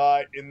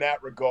in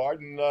that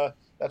regard, and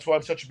that's why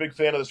I'm such a big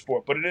fan of the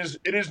sport. But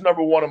it is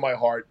number one in my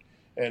heart,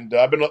 and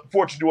I've been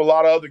fortunate to do a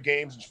lot of other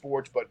games and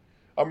sports, but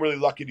I'm really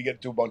lucky to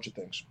get to a bunch of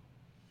things.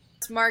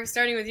 Mark,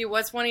 starting with you,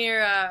 what's one of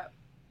your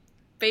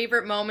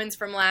favorite moments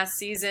from last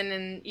season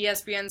and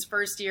ESPN's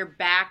first year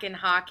back in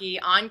hockey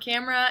on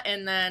camera,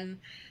 and then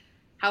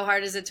how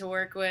hard is it to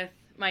work with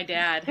my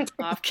dad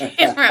off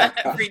camera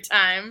every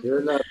time?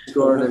 You're not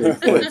scoring any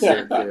points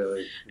here,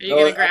 Caley. Are you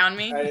going to ground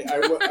me?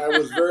 I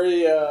was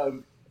very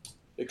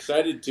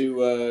excited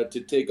to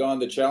take on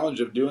the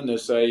challenge of doing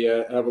this. I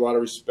have a lot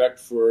of respect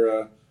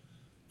for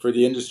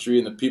the industry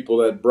and the people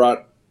that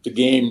brought the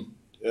game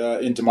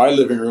into my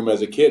living room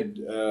as a kid.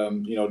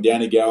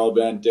 Danny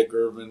Gallivan, Dick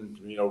Irvin,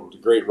 the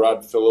great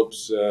Rod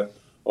Phillips,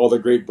 all the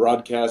great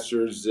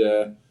broadcasters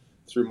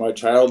through my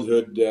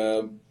childhood.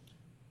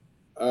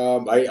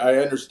 I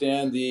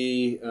understand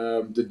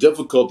the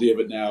difficulty of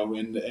it now,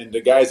 and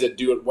the guys that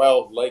do it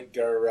well, like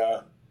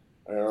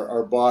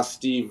our boss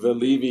Steve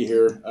Levy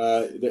here.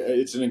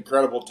 It's an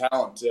incredible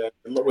talent.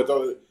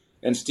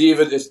 And Steve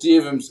and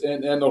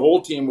the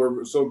whole team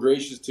were so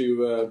gracious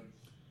to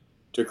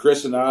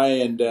Chris and I.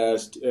 And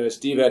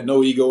Steve had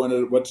no ego in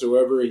it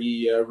whatsoever.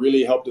 He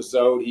really helped us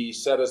out. He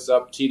set us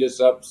up, teed us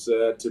up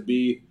to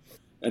be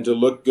and to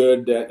look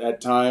good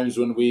at times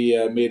when we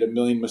made a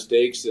million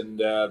mistakes.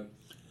 And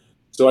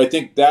so I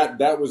think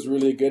that was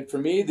really good for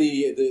me.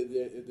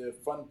 The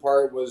fun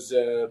part was,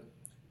 the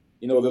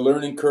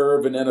learning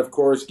curve, and then of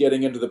course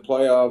getting into the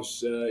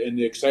playoffs and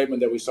the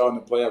excitement that we saw in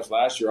the playoffs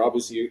last year.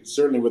 Obviously,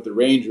 certainly with the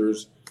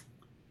Rangers,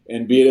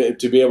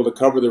 to be able to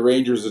cover the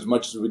Rangers as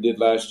much as we did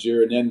last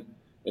year, and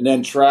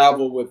then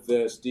travel with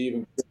Steve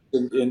and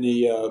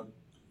Chris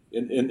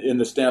in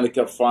the Stanley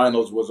Cup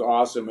Finals was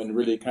awesome, and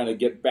really kind of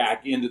get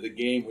back into the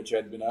game, which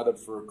I'd been out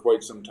of for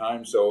quite some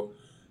time. So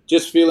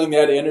just feeling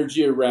that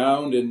energy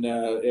around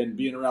and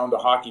being around the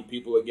hockey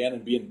people again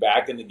and being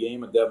back in the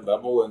game at that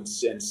level and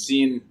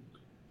seeing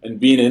and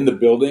being in the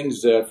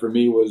buildings for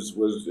me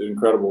was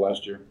incredible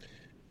last year.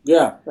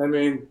 Yeah, I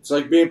mean, it's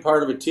like being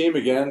part of a team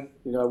again.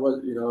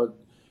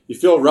 You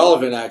feel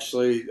relevant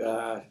actually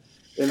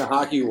in the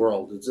hockey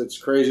world. It's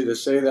crazy to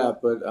say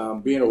that,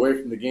 but being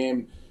away from the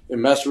game,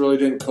 and Mess really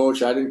didn't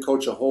coach. I didn't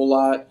coach a whole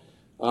lot,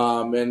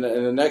 and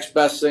the next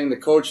best thing to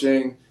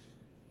coaching,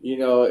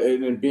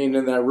 and being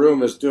in that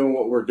room is doing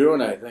what we're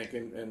doing, I think,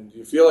 and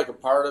you feel like a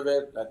part of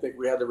it. I think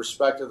we had the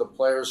respect of the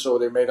players, so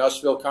they made us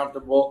feel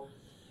comfortable.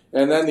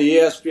 And then the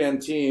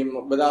ESPN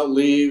team, without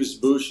Leaves,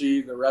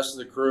 Bushi, the rest of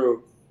the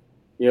crew,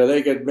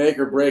 they could make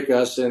or break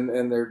us,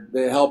 and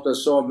they helped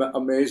us so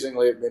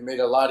amazingly. It made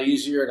it a lot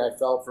easier, and I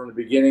felt from the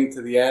beginning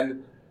to the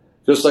end,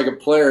 just like a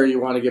player, you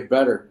want to get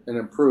better and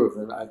improve,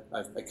 and I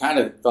kind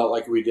of felt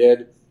like we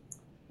did.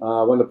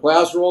 When the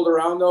playoffs rolled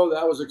around, though,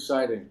 that was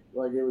exciting.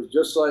 Like it was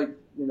just like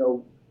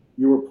you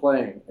were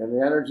playing, and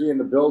the energy in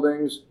the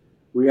buildings.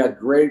 We had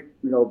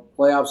great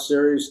playoff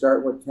series,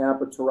 starting with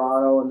Tampa,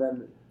 Toronto, and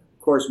then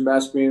of course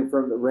Mess being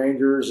from the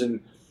Rangers,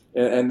 and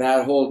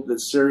that whole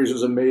series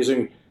was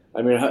amazing.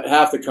 I mean,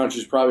 half the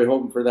country's probably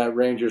hoping for that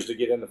Rangers to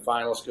get in the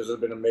finals because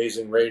they've been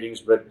amazing ratings.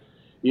 But,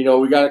 we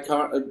got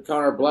to count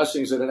our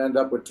blessings that it end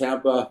up with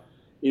Tampa,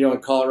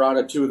 and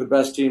Colorado, two of the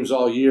best teams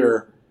all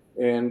year.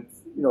 And,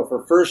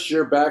 for first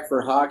year back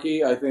for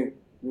hockey, I think,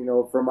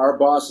 from our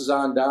bosses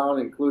on down,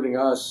 including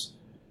us,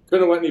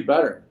 couldn't have went any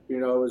better. It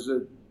was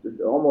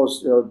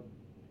almost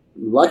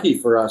lucky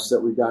for us that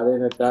we got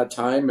in at that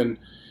time and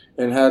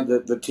had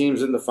the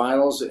teams in the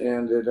finals.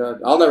 And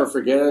I'll never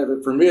forget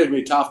it. For me, it'd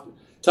be tough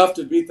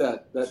to beat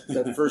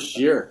that first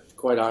year,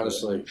 quite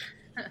honestly.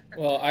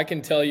 Well, I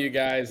can tell you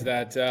guys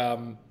that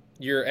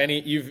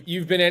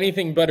you've been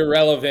anything but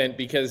irrelevant,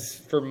 because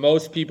for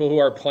most people who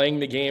are playing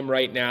the game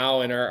right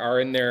now and are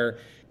in their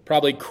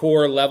probably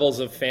core levels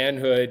of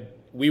fanhood,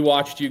 we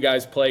watched you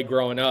guys play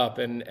growing up,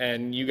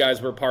 and you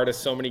guys were part of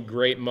so many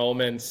great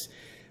moments.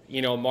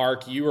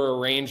 Mark, you were a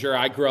Ranger.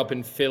 I grew up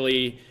in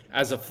Philly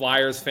as a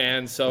Flyers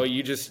fan, so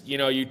you just,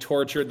 you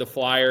tortured the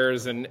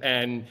Flyers,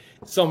 and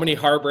so many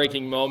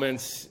heartbreaking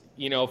moments,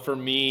 for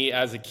me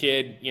as a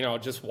kid,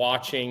 just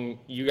watching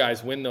you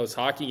guys win those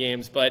hockey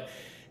games. But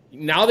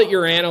now that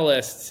you're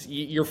analysts,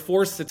 you're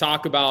forced to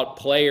talk about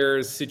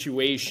players,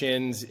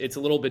 situations. It's a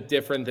little bit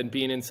different than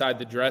being inside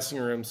the dressing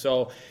room.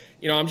 So,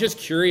 I'm just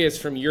curious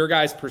from your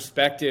guys'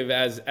 perspective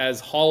as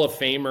Hall of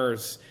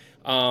Famers.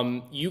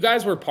 You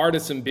guys were part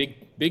of some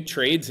big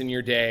trades in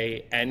your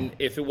day, and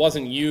if it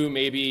wasn't you,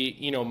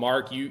 maybe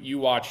Mark, you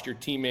watched your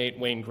teammate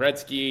Wayne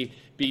Gretzky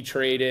be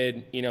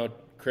traded.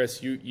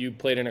 Chris, you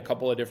played in a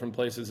couple of different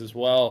places as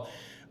well.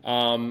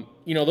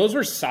 Those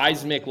were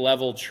seismic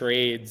level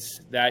trades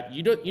that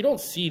you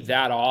don't see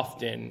that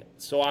often.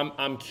 So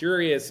I'm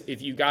curious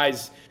if you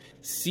guys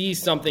see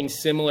something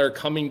similar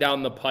coming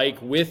down the pike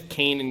with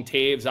Kane and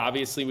Taves.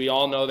 Obviously, we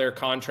all know their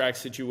contract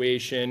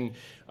situation.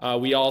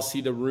 We all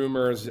see the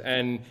rumors,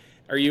 and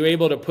are you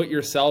able to put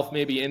yourself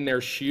maybe in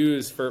their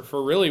shoes for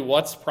really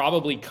what's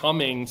probably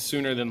coming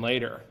sooner than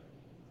later?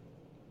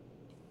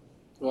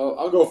 Well,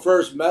 I'll go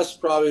first. Mess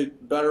probably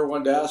better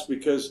one to ask,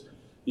 because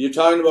you're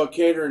talking about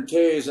Kaner and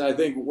Taves, and I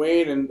think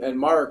Wayne and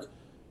Mark,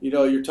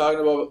 you're talking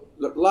about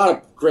a lot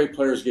of great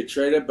players get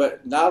traded,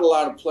 but not a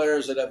lot of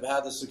players that have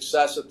had the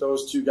success that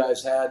those two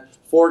guys had,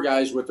 four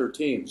guys with their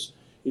teams.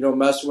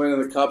 Mess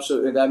winning the Cups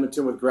in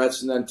Edmonton with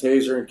Gretz, and then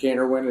Taser and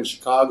Kaner winning in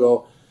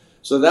Chicago.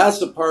 So that's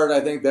the part I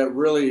think that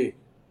really,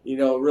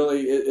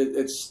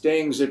 it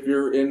stings if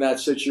you're in that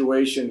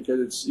situation,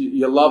 because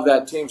you love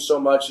that team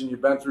so much and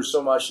you've been through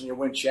so much and you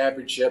win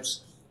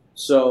championships.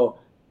 So,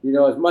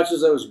 as much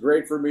as it was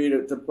great for me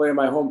to play in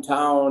my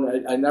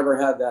hometown, I never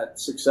had that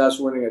success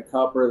winning a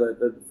cup or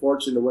the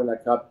fortune to win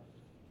that cup.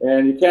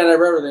 And you can't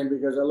have everything,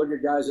 because I look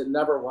at guys that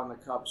never won the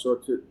cup. So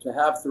to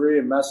have three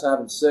and Mess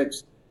having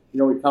six, we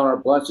count our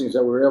blessings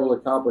that we were able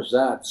to accomplish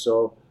that.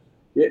 So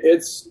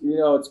it's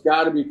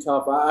got to be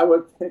tough. I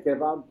would think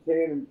if I'm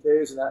Kane and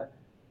Taves, and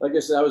like I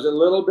said, I was a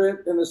little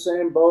bit in the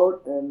same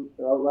boat, and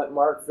I'll let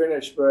Mark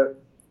finish.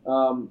 But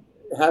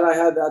had I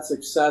had that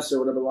success, it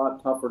would have been a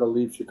lot tougher to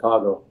leave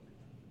Chicago.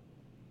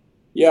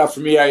 Yeah, for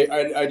me,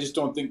 I just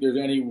don't think there's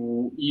any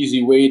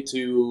easy way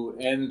to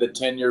end the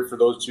tenure for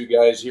those two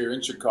guys here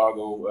in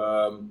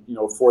Chicago,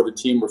 for the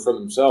team or for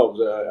themselves.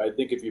 I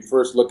think if you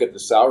first look at the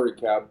salary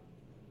cap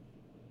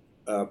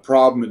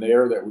problem in the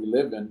era that we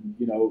live in,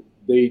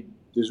 they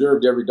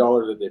deserved every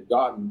dollar that they've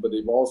gotten, but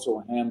they've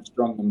also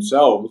hamstrung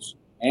themselves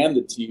and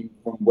the team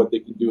from what they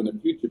can do in the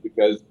future,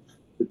 because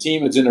the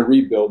team is in a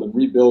rebuild, and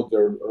rebuilds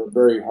are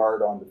very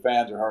hard on the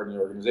fans, they're hard on the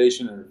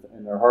organization,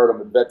 and they're hard on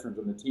the veterans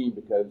on the team,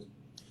 because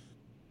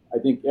I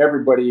think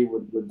everybody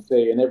would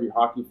say, and every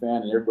hockey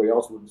fan and everybody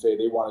else would say,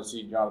 they want to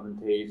see Jonathan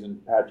Toews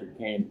and Patrick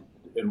Kane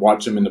and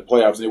watch them in the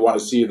playoffs. They want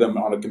to see them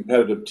on a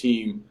competitive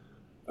team,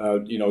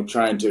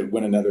 trying to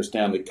win another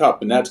Stanley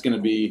Cup. And that's going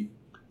to be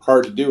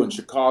hard to do in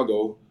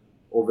Chicago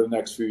over the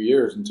next few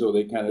years until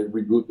they kind of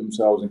reboot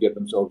themselves and get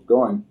themselves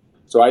going.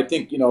 So I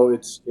think,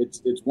 it's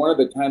one of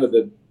the kind of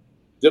the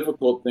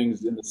difficult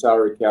things in the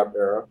salary cap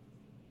era.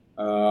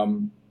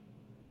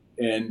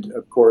 And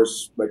of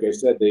course, like I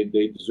said,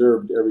 they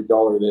deserved every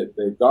dollar that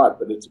they got,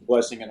 but it's a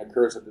blessing and a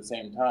curse at the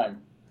same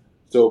time.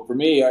 So for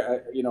me, I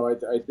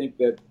think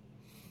that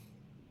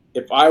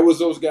if I was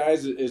those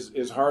guys,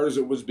 as hard as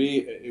it would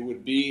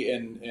be,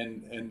 and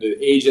the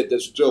age that they're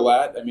still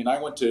at. I mean,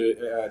 I went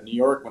to New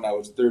York when I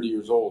was 30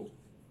 years old,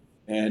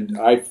 and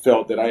I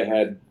felt that I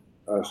had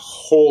a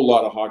whole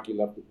lot of hockey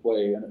left to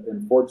play.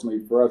 And fortunately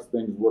for us,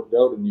 things worked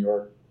out in New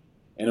York,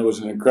 and it was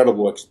an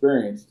incredible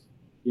experience.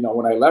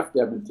 When I left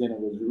Edmonton, it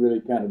was really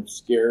kind of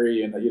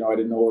scary, and I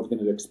didn't know what I was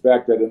going to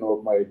expect. I didn't know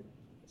if my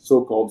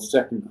so-called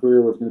second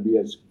career was going to be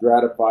as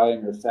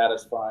gratifying or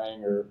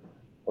satisfying, or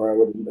I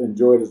would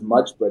enjoy it as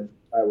much. But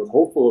I was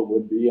hopeful it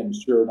would be, and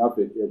sure enough,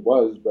 it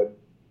was. But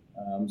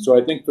so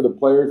I think for the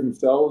players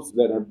themselves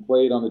that have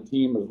played on the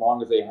team as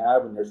long as they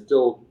have, and they're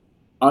still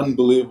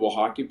unbelievable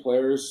hockey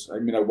players. I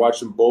mean, I watched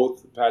them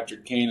both.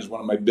 Patrick Kane has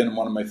been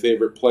one of my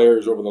favorite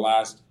players over the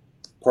last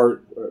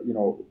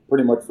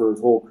pretty much for his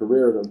whole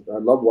career. I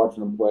love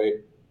watching him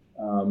play.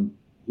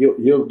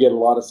 He'll get a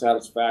lot of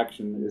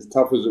satisfaction, as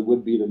tough as it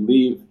would be to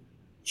leave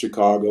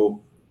Chicago,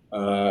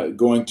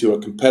 going to a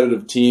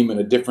competitive team in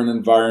a different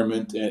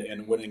environment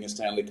and winning a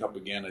Stanley Cup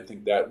again. I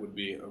think that would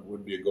be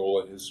a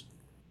goal of his.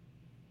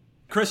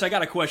 Chris, I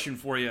got a question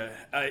for you.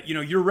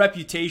 Your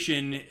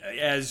reputation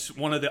as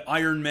one of the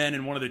Iron Men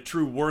and one of the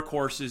true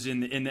workhorses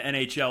in the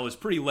NHL is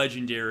pretty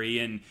legendary.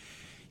 And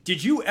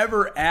did you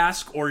ever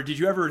ask, or did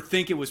you ever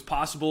think it was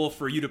possible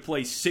for you to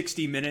play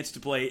 60 minutes,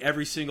 to play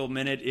every single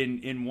minute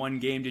in one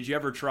game? Did you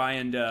ever try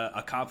and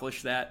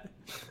accomplish that?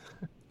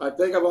 I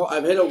think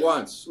I've hit it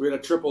once. We had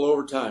a triple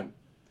overtime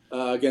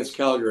against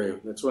Calgary.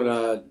 That's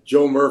when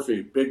Joe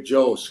Murphy, Big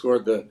Joe,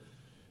 scored the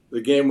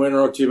game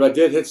winner OT. I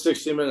did hit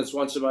 60 minutes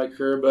once in my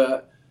career,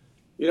 but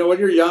when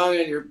you're young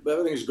and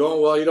everything's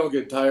going well, you don't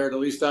get tired. At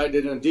least I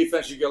did. In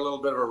defense, you get a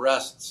little bit of a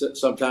rest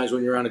sometimes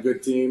when you're on a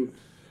good team.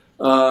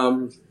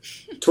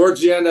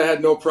 Towards the end, I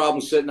had no problem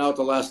sitting out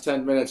the last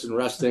 10 minutes and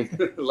resting,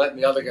 letting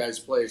the other guys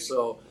play.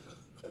 So,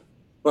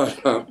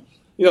 but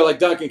like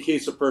Duncan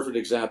Keith's a perfect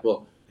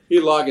example. He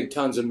logged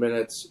tons of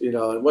minutes,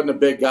 and wasn't a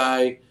big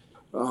guy,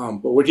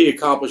 but what he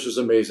accomplished was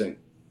amazing.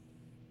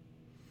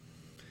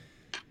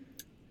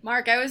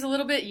 Mark, I was a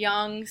little bit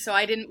young, so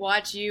I didn't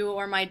watch you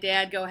or my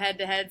dad go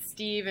head-to-head.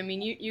 Steve, I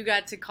mean, you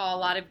got to call a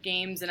lot of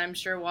games, and I'm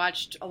sure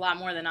watched a lot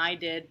more than I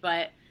did,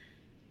 but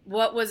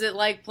what was it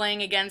like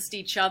playing against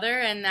each other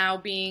and now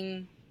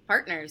being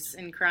partners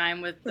in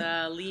crime with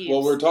Leaves?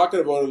 Well, we were talking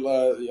about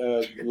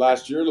it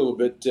last year a little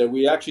bit.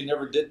 We actually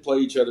never did play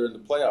each other in the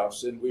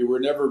playoffs, and we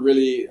were never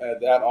really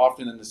that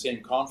often in the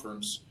same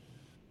conference.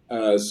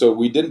 So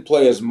we didn't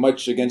play as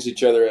much against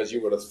each other as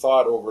you would have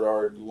thought over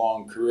our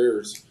long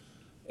careers.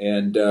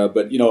 And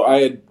but I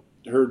had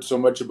heard so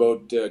much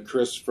about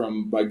Chris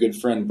from my good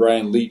friend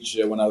Brian Leach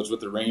when I was with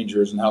the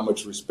Rangers, and how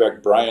much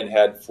respect Brian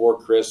had for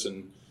Chris,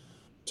 and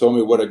told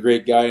me what a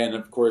great guy. And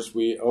of course,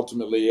 we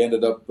ultimately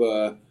ended up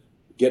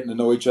getting to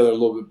know each other a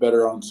little bit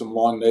better on some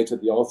long nights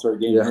at the All-Star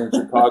game here in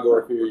Chicago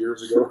a few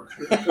years ago.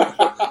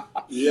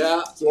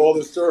 Yeah. So all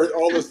the stories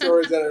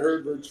that I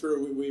heard were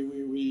true.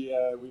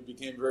 We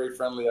became very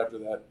friendly after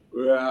that.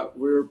 Yeah,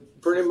 we were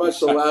pretty much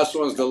the last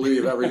ones to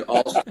leave every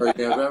All-Star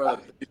game. Remember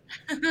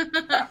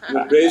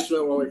the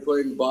basement when we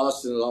played in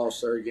Boston at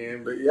All-Star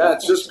game. But yeah,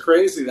 it's just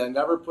crazy that I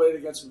never played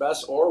against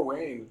Mess or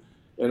Wayne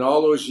in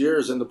all those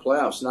years in the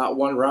playoffs, not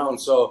one round.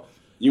 So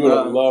you would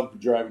have loved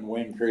driving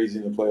Wayne crazy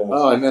in the playoffs.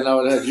 Oh, and then I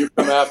would have you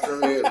come after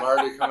me and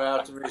Marty come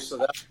after me. So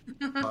that's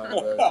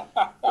fun.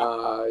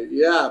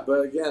 Yeah,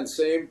 but again,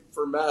 same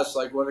for Mess.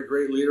 Like, what a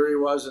great leader he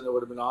was, and it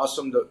would have been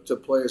awesome to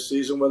play a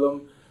season with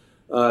him.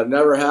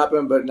 Never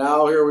happened, but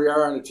now here we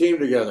are on a team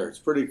together. It's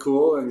pretty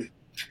cool, and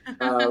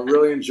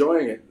really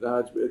enjoying it.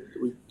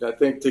 I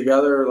think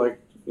together,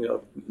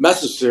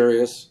 Mess is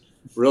serious.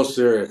 Real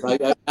serious.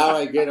 Now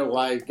I get it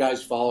why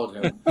guys followed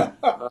him. But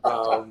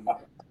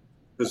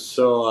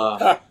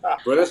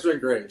it's been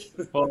great.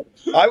 Well,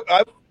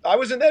 I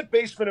was in that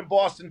basement in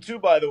Boston too,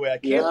 by the way. I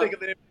can't think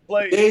of the name of the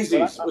place.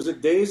 Daisies. Was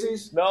it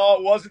Daisies? No,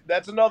 it wasn't.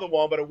 That's another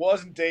one, but it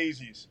wasn't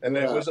Daisies. And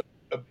it was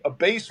a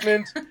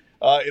basement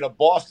in a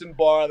Boston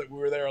bar that we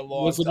were there a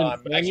long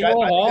time.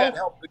 Faneuil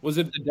Hall? Was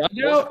it the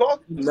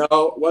dugout? No,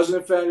 it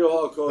wasn't Faneuil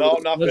Hall. Cody. No,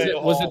 not Faneuil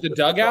Hall. Was it the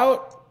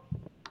dugout?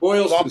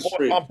 Boylston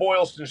Street. On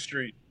Boylston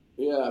Street.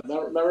 Yeah,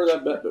 remember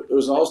that? It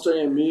was an All-Star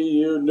game. Me,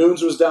 you.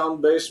 Noons was down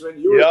in the basement.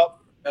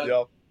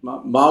 Yep.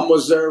 Mom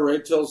was there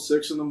right till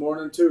 6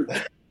 a.m. too.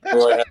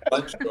 I had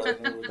lunch.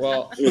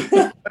 Well,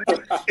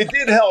 it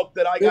did help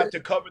that I got to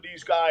cover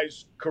these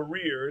guys'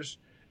 careers,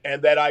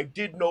 and that I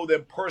did know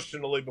them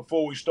personally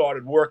before we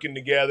started working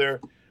together.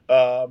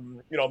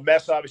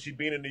 Mess obviously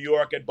being in New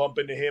York, I'd bump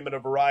into him in a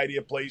variety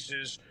of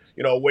places,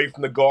 away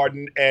from the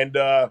Garden, and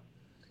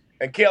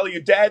And Caley,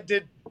 your dad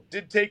did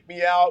take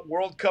me out,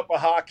 World Cup of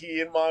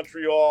Hockey in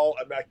Montreal.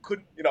 I mean, I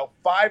couldn't,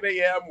 5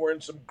 a.m. We're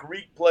in some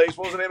Greek place.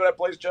 What was the name of that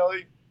place,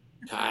 Cheli?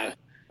 I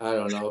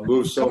don't know. It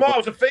moved so Come on, it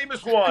was a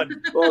famous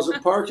one. Well, it was a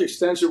park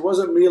extension. It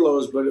wasn't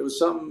Milos, but it was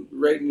something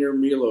right near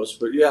Milos.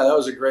 But yeah, that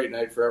was a great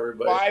night for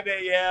everybody. 5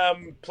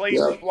 a.m.,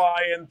 planes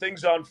flying,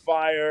 things on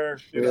fire.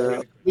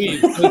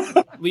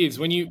 Leaves.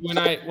 When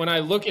I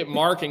look at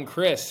Mark and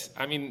Chris,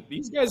 I mean,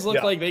 these guys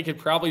look like they could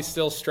probably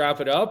still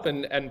strap it up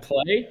and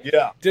play.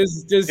 Yeah.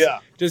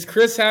 Does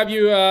Chris have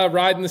you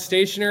riding the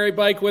stationary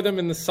bike with him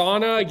in the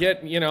sauna?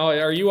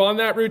 Are you on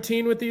that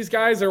routine with these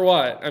guys or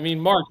what? I mean,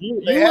 Mark, you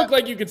look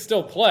like you could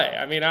still play.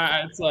 I mean,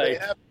 it's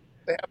like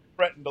they have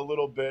threatened a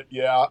little bit.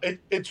 Yeah,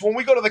 it's when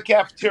we go to the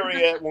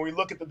cafeteria when we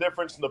look at the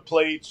difference in the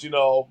plates.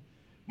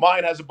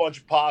 Mine has a bunch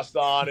of pasta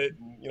on it.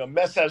 And,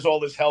 Mess has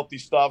all this healthy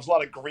stuff. There's a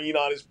lot of green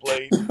on his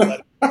plate.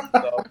 I'm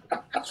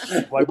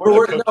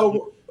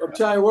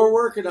telling you, we're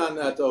working on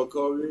that though,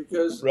 Colby.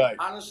 Because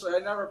honestly, I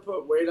never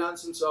put weight on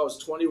since I was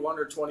 21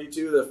 or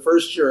 22. The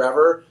first year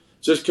ever,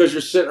 just because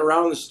you're sitting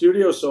around in the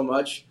studio so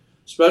much,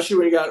 especially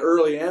when you got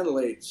early and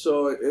late.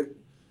 So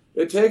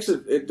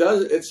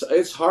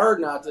it's hard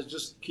not to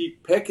just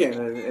keep picking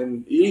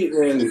and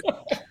eating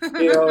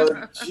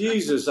and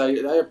Jesus, I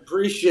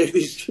appreciate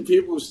these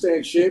people who stay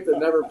in shape that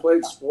never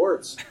played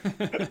sports.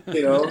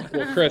 Well,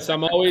 Chris,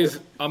 I'm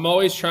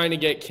always trying to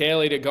get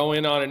Caley to go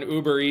in on an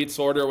Uber Eats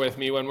order with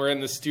me when we're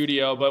in the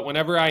studio, but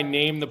whenever I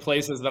name the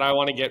places that I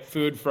want to get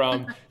food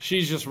from,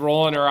 she's just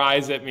rolling her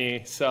eyes at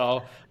me.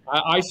 So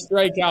I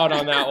strike out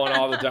on that one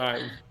all the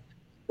time.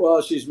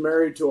 Well, she's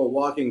married to a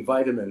walking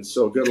vitamin,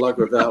 so good luck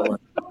with that one.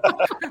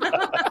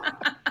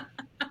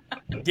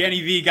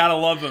 Danny V, gotta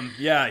love him.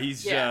 Yeah,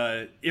 he's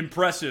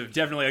impressive.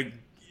 Definitely a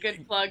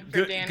good plug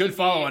for Danny. Good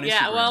follow on Instagram.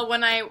 Yeah, well,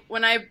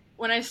 when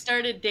I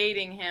started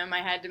dating him, I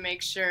had to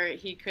make sure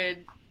he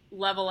could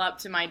level up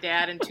to my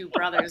dad and two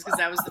brothers, because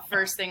that was the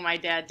first thing my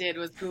dad did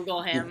was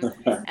Google him,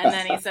 and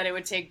then he said it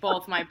would take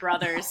both my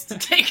brothers to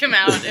take him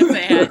out if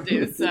they had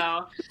to.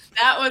 So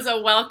that was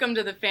a welcome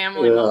to the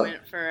family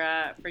moment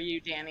for you,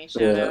 Danny.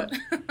 Shout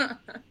out.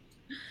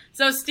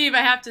 So, Steve,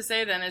 I have to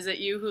say then, is it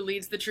you who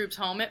leads the troops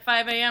home at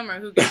 5 a.m. or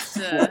who gets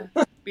to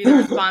be the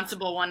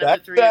responsible one of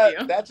the three of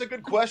you? That's a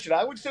good question.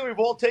 I would say we've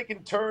all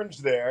taken turns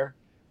there.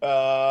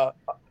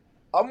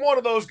 I'm one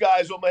of those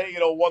guys who may,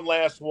 one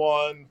last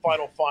one,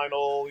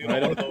 final,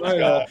 one of those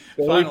guys.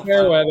 Final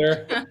fair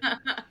weather.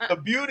 The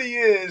beauty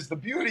is,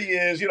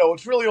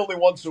 it's really only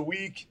once a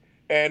week.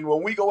 And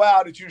when we go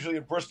out, it's usually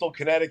in Bristol,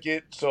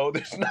 Connecticut. So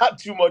there's not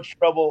too much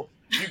trouble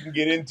you can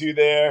get into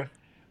there.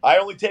 I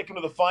only take them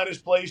to the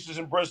finest places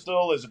in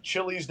Bristol. There's a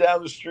Cheli's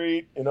down the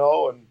street, and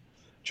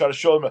try to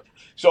show them.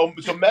 So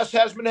Mess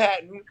has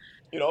Manhattan,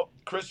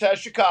 Chris has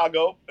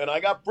Chicago, and I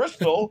got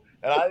Bristol,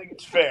 and I think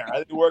it's fair. I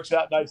think it works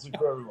out nicely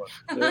for everyone.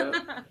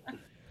 Yeah.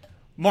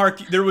 Mark,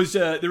 there was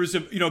a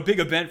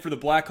big event for the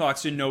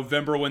Blackhawks in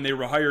November when they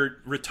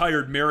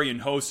retired Marian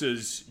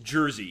Hossa's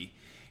jersey.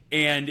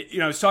 And,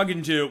 I was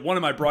talking to one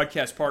of my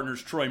broadcast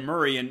partners, Troy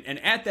Murray, and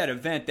at that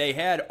event, they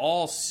had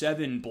all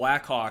 7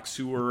 Blackhawks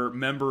who were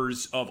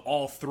members of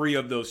all 3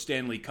 of those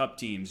Stanley Cup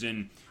teams.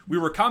 And we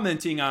were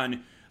commenting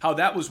on how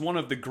that was one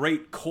of the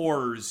great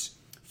cores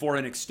for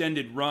an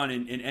extended run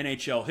in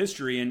NHL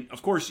history. And,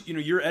 of course,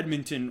 your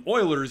Edmonton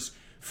Oilers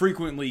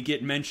frequently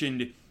get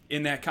mentioned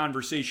in that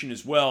conversation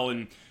as well.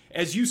 And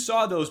as you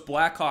saw those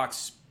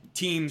Blackhawks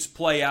teams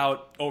play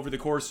out over the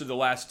course of the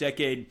last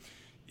decade,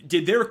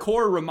 did their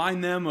core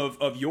remind them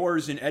of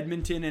yours in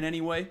Edmonton in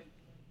any way?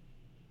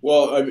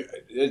 Well, I mean,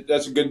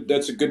 that's a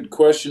good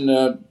question.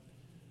 I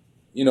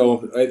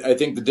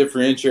think the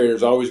differentiator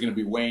is always going to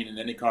be Wayne in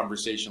any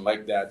conversation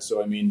like that.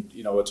 So, I mean,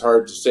 it's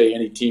hard to say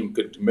any team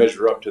could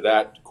measure up to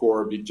that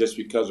core just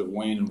because of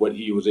Wayne and what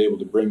he was able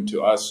to bring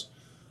to us.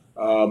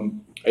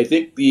 I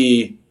think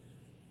the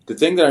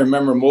thing that I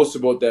remember most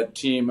about that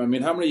team, I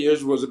mean, how many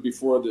years was it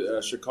before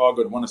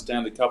Chicago had won a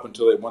Stanley Cup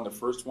until they won the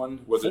first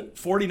one? Was it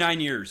 49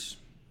 years?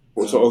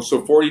 So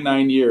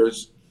 49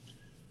 years.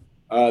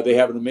 They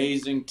have an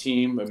amazing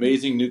team,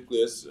 amazing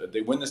nucleus.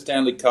 They win the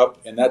Stanley Cup,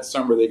 and that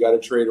summer they got to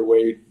trade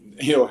away,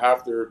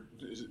 half their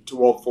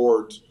 12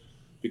 forwards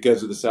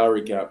because of the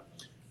salary cap.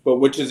 But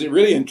which is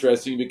really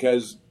interesting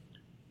because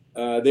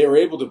they were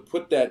able to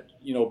put that,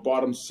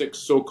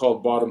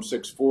 so-called bottom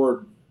six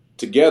forward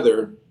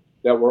together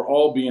that were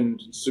all being,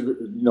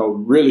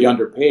 really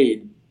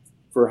underpaid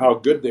for how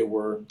good they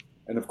were.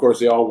 And, of course,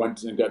 they all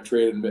went and got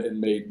traded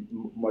and made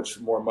much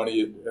more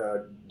money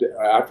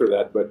after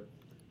that. But,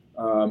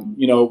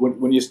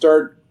 when you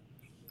start,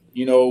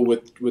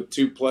 with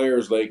 2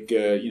 players like,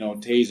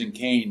 Taze and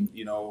Kane,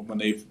 when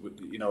they've,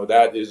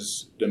 that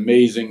is the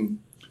amazing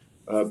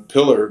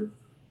pillar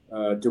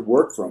to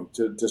work from,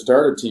 to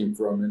start a team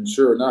from. And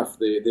sure enough,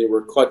 they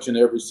were clutch in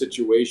every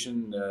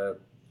situation,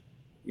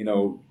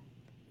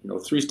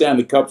 3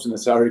 Stanley Cups in the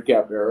salary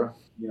cap era.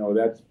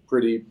 That's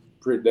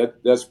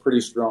that's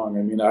pretty strong.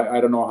 I mean,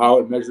 I don't know how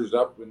it measures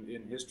up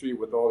in history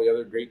with all the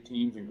other great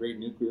teams and great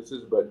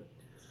nucleuses, but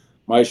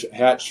my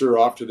hat sure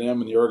off to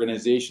them and the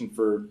organization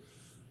for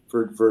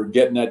for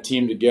getting that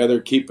team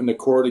together, keeping the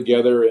core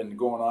together, and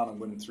going on and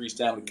winning 3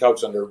 Stanley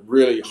Cups under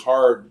really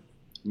hard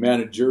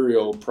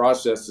managerial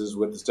processes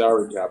with the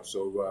salary cap.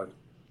 So,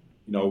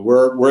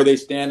 where they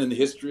stand in the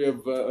history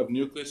of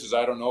Nucleus is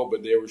I don't know,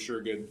 but they were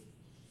sure good.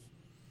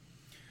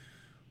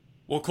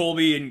 Well,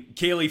 Colby and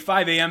Caley,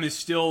 5 a.m. is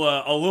still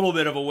a little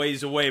bit of a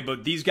ways away,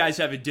 but these guys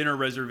have a dinner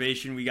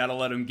reservation we got to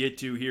let them get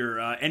to here.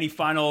 Any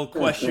final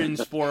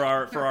questions for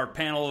our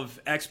panel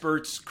of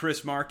experts,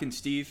 Chris, Mark, and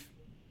Steve?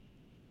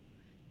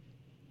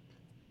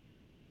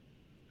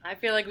 I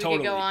feel like we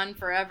could go on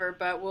forever,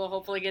 but we'll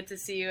hopefully get to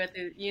see you at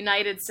the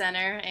United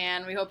Center,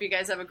 and we hope you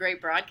guys have a great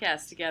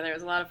broadcast together. It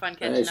was a lot of fun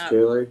catching up.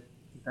 Caley.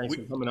 Thanks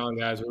for coming on,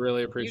 guys. We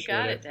really appreciate it.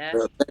 You got it, Dad.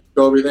 Thanks,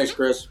 Colby. Thanks,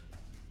 Chris.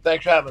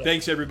 Thanks for having us.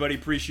 Thanks, everybody.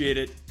 Appreciate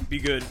it. Be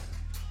good.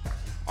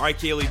 All right,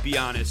 Caley, be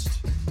honest.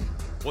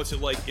 What's it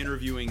like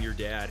interviewing your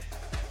dad?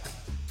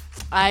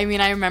 I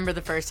mean, I remember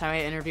the first time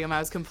I interviewed him, I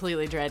was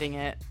completely dreading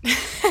it.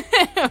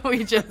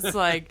 We just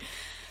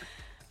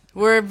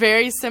we're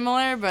very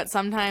similar, but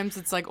sometimes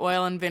it's like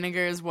oil and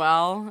vinegar as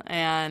well,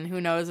 and who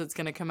knows what's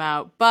going to come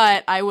out.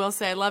 But I will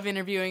say I love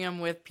interviewing him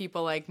with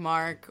people like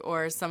Mark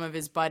or some of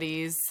his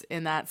buddies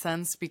in that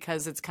sense,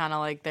 because it's kind of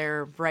like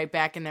they're right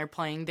back in their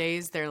playing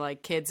days. They're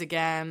like kids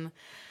again.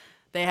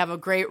 They have a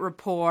great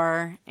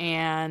rapport,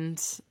 and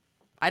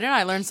I don't know,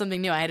 I learned something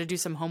new. I had to do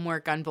some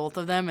homework on both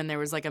of them, and there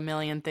was like a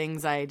million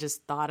things I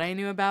just thought I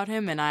knew about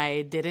him, and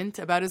I didn't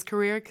about his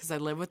career because I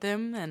live with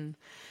him, and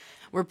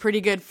we're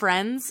pretty good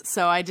friends,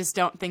 so I just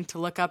don't think to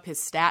look up his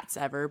stats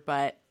ever.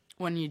 But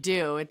when you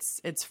do,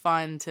 it's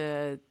fun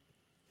to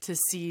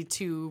see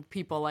two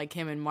people like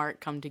him and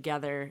Mark come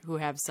together who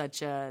have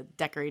such a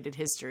decorated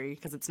history,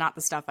 because it's not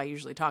the stuff I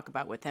usually talk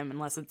about with him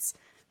unless it's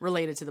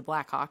related to the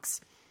Blackhawks.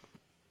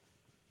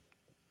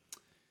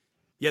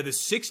 Yeah, the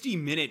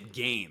 60-minute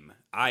game.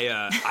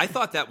 I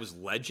thought that was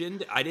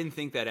legend. I didn't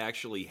think that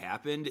actually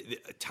happened.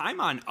 Time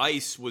on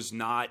ice was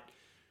not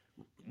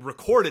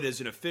recorded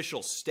as an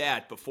official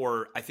stat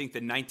before, I think,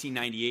 the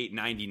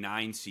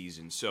 1998-99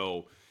 season.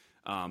 So,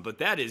 but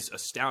that is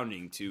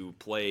astounding to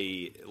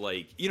play,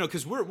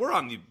 because we're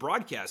on the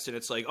broadcast and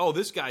it's like, oh,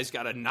 this guy's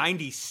got a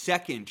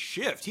 90-second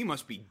shift. He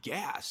must be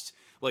gassed.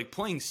 Like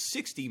playing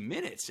 60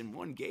 minutes in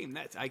one game.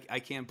 I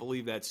can't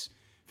believe that's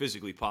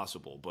physically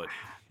possible. But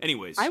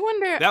anyways, I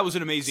wonder, that was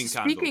an amazing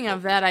time. Speaking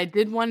of that, I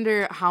did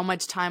wonder how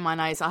much time on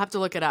ice. I'll have to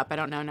look it up. I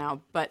don't know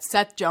now. But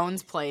Seth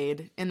Jones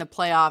played in the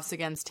playoffs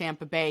against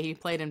Tampa Bay. He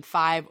played in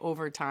 5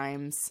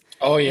 overtimes.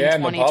 Oh, yeah,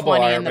 in the bubble.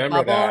 I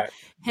remember that.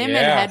 Him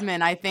and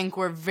Hedman, I think,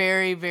 were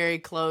very, very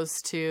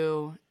close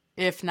to,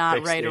 if not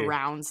 60. Right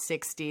around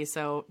 60.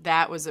 So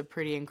that was a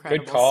pretty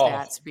incredible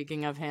stat,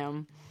 speaking of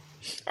him.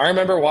 I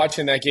remember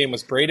watching that game.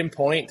 Was Braden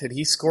Point? Did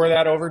he score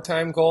that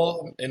overtime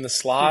goal in the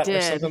slot or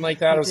something like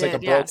that? It was like a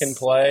broken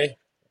play.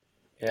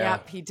 Yeah.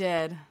 Yep, he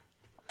did.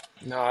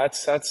 No,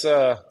 that's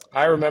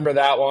I remember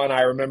that one.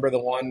 I remember the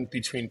one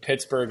between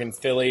Pittsburgh and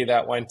Philly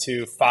that went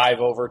to 5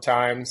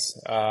 overtimes.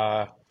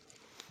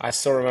 I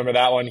still remember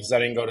that one because I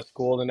didn't go to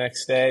school the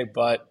next day.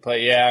 But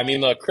yeah, I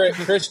mean, look,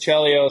 Chris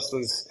Chelios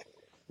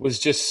was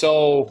just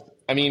so,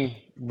 I mean,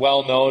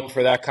 well known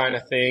for that kind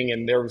of thing,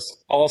 and there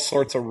was all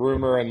sorts of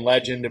rumor and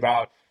legend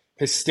about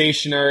his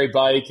stationary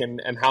bike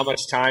and how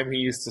much time he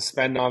used to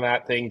spend on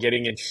that thing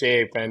getting in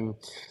shape. And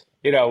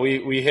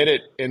we hit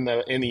it in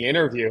the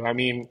interview. I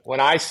mean, when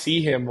I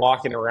see him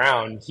walking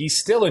around, he's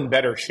still in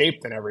better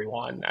shape than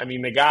everyone. I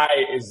mean, the guy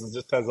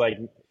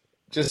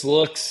just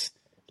looks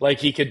like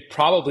he could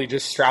probably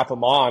just strap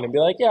him on and be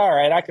like, yeah, all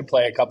right, I could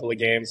play a couple of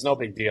games, no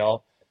big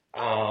deal.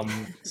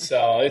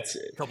 So it's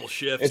a couple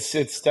shifts.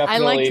 It's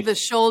definitely. I liked the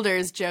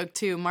shoulders joke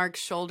too.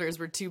 Mark's shoulders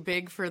were too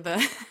big for the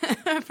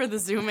for the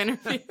Zoom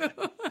interview.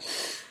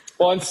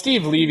 Well, and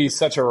Steve Levy's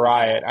such a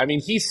riot. I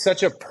mean, he's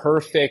such a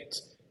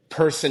perfect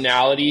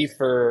personality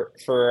for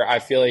I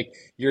feel like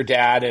your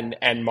dad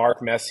and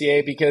Mark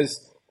Messier,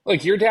 because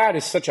look, your dad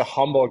is such a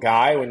humble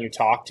guy when you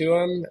talk to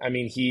him. I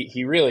mean,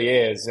 he really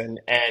is, and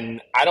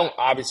I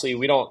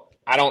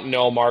don't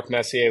know Mark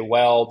Messier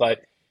well, but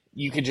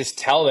you could just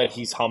tell that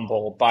he's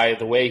humble by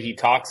the way he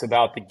talks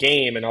about the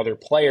game and other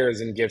players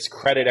and gives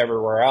credit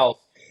everywhere else.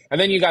 And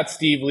then you got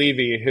Steve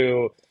Levy,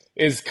 who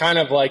is kind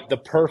of like the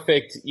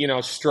perfect,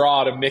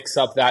 straw to mix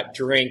up that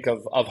drink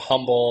of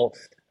humble,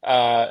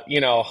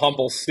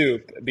 humble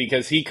soup,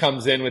 because he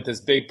comes in with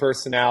this big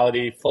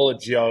personality full of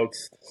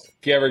jokes.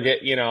 If you ever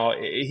get,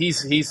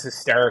 he's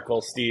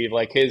hysterical, Steve.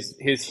 Like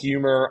his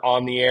humor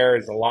on the air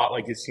is a lot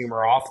like his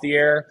humor off the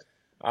air.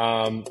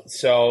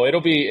 So it'll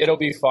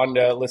be fun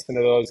to listen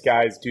to those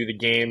guys do the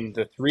game,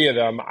 the three of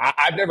them.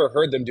 I've never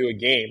heard them do a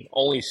game,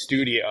 only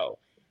studio.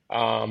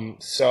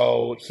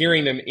 So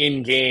hearing them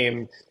in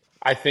game,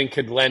 I think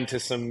could lend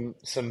to some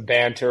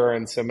banter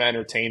and some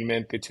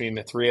entertainment between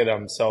the three of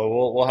them.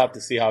 So we'll have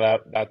to see how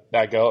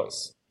that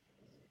goes.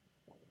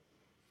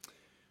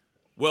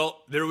 Well,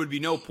 there would be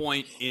no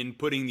point in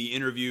putting the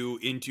interview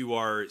into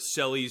our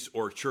Sellies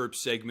or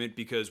Chirps segment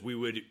because we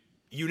would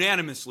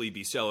unanimously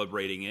be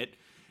celebrating it.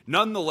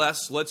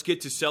 Nonetheless, let's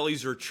get to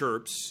Sellies or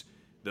Chirps.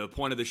 the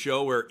point of the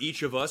show where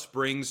each of us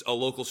brings a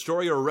local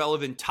story or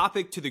relevant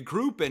topic to the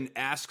group and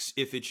asks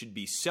if it should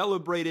be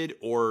celebrated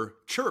or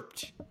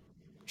chirped,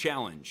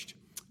 challenged.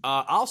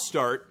 I'll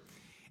start,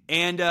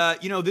 and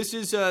this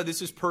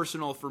is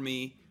personal for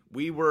me.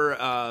 We were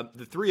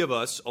the three of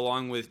us,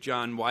 along with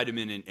John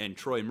Weideman and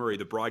Troy Murray,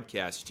 the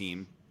broadcast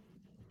team,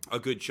 a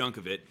good chunk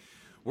of it.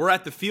 We're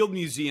at the Field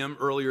Museum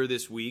earlier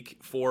this week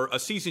for a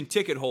season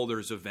ticket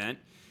holders event,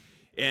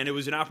 and it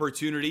was an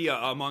opportunity,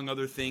 among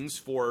other things,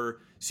 for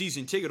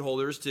season ticket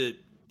holders to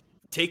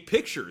take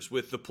pictures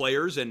with the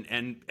players and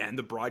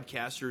the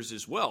broadcasters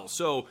as well.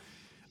 So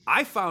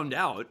I found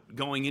out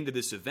going into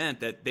this event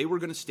that they were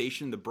going to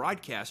station the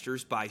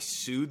broadcasters by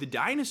Sue the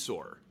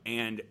Dinosaur,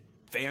 and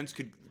fans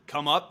could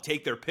come up,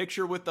 take their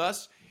picture with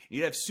us.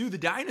 You'd have Sue the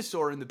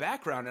Dinosaur in the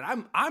background,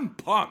 and I'm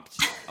pumped.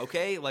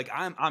 Okay, like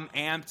I'm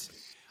amped.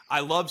 I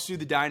love Sue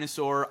the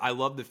Dinosaur. I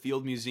love the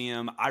Field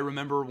Museum. I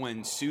remember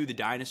when Sue the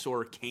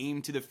Dinosaur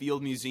came to the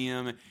Field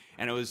Museum,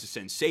 and it was a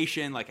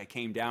sensation. Like, I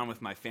came down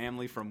with my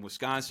family from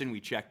Wisconsin. We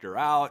checked her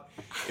out.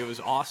 It was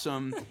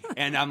awesome.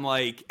 And I'm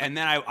like, and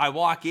then I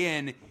walk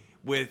in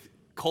with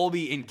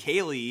Colby and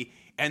Caley,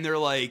 and they're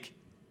like,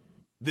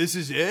 "This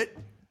is it?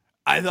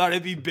 I thought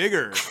it'd be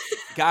bigger."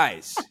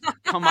 Guys,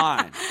 come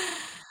on.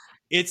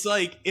 It's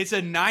like, it's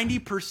a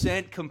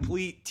 90%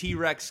 complete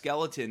T-Rex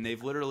skeleton.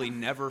 They've literally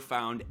never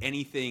found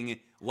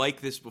anything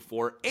like this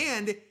before.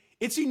 And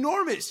it's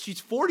enormous. She's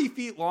 40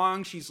 feet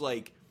long. She's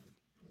like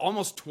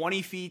almost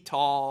 20 feet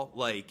tall.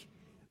 Like,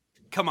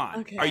 come on.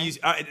 Okay. Are you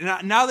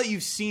now that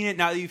you've seen it,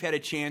 now that you've had a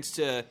chance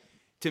to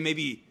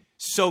maybe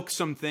soak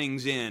some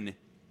things in,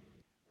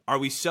 are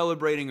we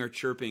celebrating or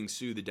chirping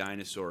Sue the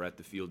Dinosaur at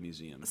the Field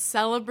Museum?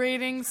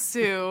 Celebrating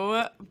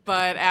Sue,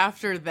 but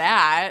after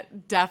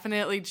that,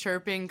 definitely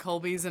chirping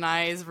Colby's and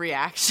I's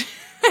reaction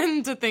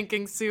to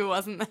thinking Sue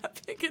wasn't that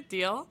big a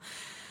deal.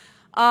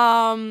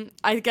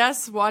 I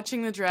guess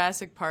watching the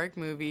Jurassic Park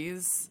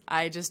movies,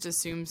 I just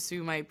assumed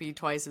Sue might be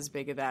twice as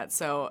big as that.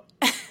 So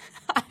I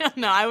don't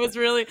know. I was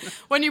really,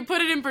 when you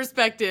put it in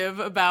perspective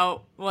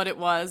about what it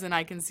was, and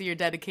I can see your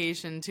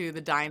dedication to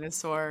the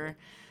dinosaur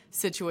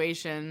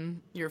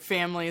situation, your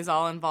family is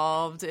all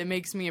involved, it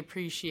makes me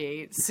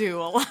appreciate Sue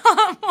a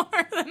lot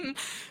more than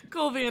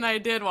Colby and I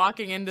did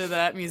walking into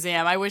that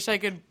museum. I wish I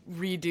could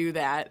redo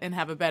that and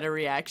have a better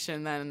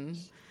reaction than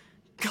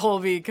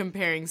Colby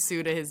comparing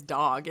Sue to his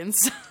dog in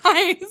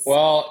size.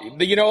 Well,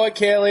 you know what,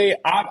 Caley?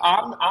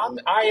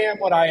 I am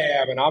what I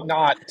am, and I'm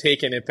not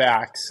taking it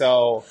back.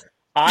 So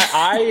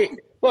I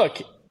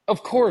look,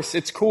 of course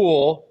it's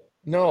cool.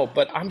 No,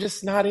 but I'm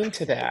just not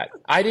into that.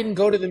 I didn't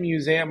go to the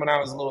museum when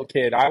I was a little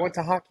kid. I went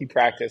to hockey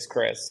practice,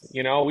 Chris.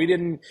 We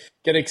didn't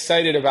get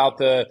excited about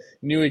the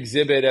new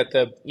exhibit at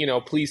the,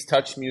 Please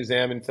Touch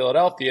Museum in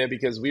Philadelphia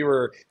because we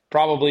were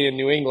probably in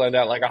New England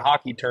at like a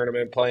hockey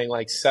tournament playing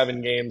like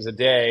 7 games a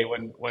day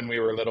when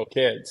we were little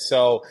kids.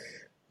 So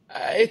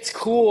it's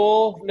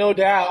cool, no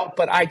doubt,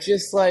 but I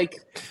just I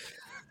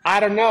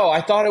don't know.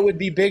 I thought it would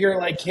be bigger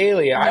like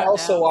Caley. I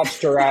also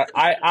watched her.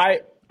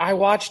 I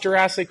watched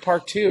Jurassic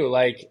Park too.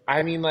 I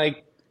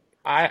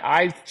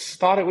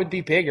thought it would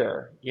be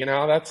bigger.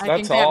 That's I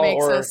think all. that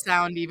makes us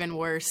sound even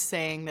worse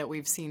saying that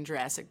we've seen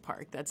Jurassic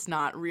Park. That's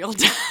not real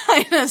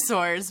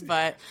dinosaurs,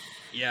 but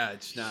yeah,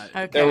 it's not.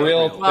 Okay. They're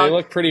real. Well, they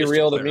look pretty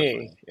real to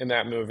me in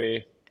that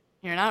movie.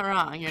 You're not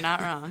wrong. You're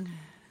not wrong.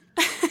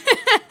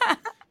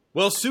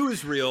 Well, Sue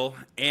is real,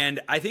 and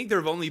I think there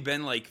have only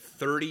been like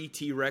 30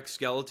 T-Rex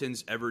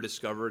skeletons ever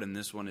discovered, and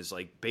this one is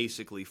like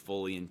basically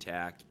fully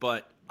intact.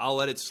 But I'll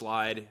let it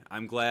slide.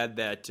 I'm glad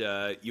that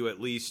you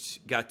at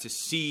least got to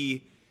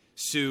see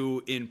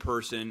Sue in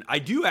person. I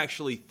do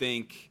actually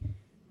think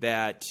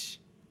that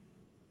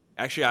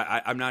Actually,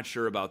 I'm not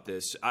sure about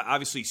this.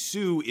 Obviously,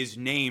 Sue is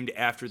named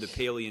after the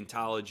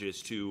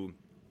paleontologist who,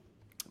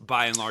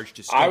 by and large,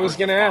 discovered. I was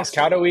going to ask,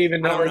 how do we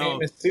even know her know.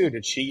 name is Sue?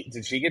 Did she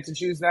get to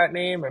choose that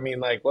name? I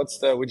mean, like,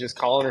 we just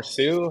calling her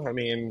Sue? I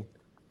mean,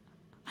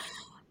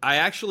 I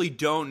actually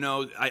don't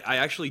know. I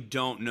actually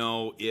don't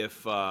know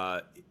if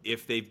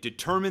they've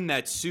determined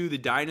that Sue the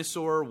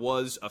dinosaur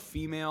was a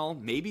female.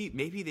 Maybe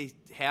they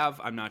have.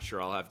 I'm not sure.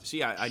 I'll have to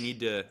see. I need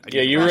to.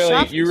 You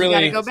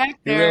really go back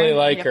you there. really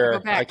like You her.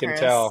 have to go back, I can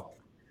Chris. tell.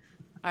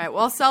 All right.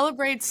 Well,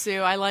 celebrate Sue.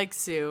 I like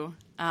Sue.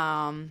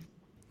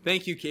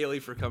 Thank you, Caley,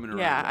 for coming around.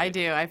 Yeah, with I it.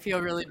 do. I feel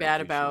really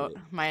bad about it.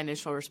 my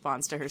initial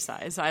response to her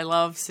size. I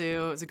love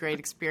Sue. It was a great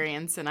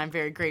experience, and I'm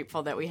very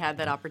grateful that we had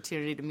that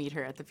opportunity to meet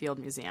her at the Field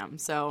Museum.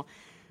 So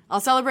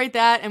I'll celebrate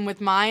that. And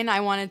with mine,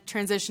 I want to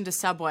transition to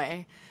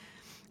Subway.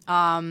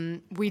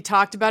 We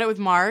talked about it with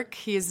Mark.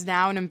 He is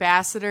now an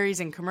ambassador.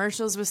 He's in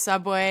commercials with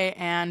Subway.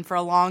 And for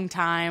a long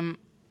time,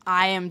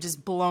 I am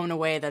just blown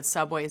away that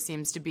Subway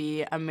seems to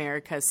be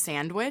America's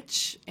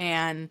sandwich.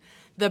 And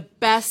the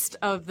best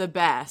of the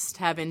best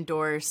have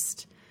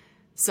endorsed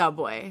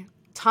Subway.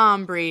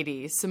 Tom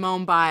Brady,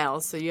 Simone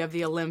Biles. So you have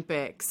the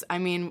Olympics. I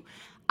mean,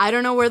 I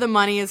don't know where the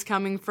money is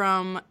coming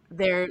from.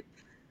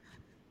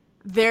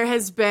 There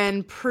has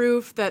been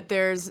proof that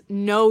there's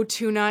no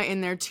tuna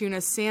in their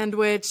tuna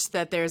sandwich,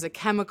 that there's a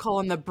chemical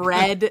in the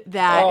bread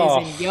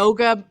that is in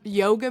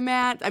yoga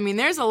mat. I mean,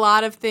 there's a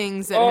lot of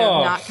things that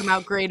have not come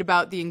out great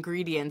about the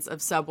ingredients of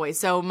Subway.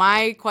 So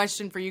my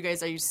question for you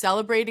guys, are you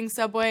celebrating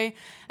Subway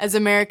as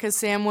America's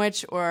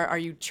sandwich, or are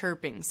you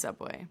chirping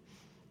Subway?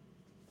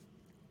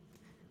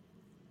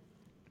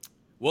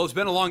 Well, it's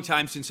been a long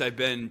time since I've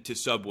been to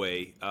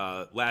Subway,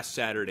 last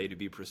Saturday to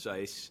be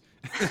precise.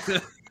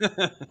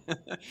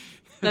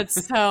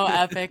 That's so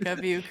epic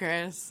of you,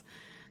 Chris.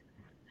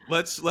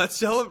 Let's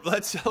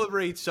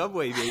celebrate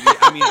Subway, baby.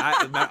 I mean,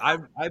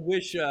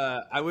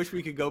 I wish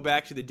we could go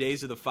back to the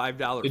days of the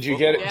 $5. Did you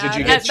get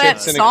that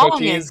chips and a song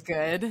cookie? is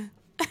good.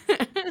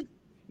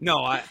 No,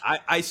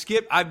 I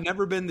skip. I've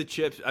never been the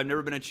chips. I've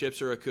never been a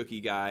chips or a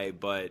cookie guy,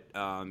 but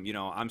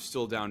I'm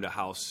still down to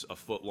house a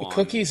foot long. The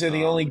cookies are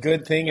the only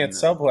good thing at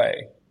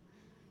Subway.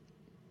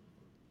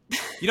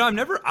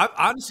 I've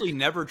honestly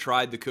never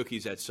tried the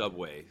cookies at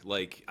Subway.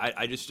 Like,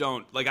 I just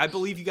don't like. I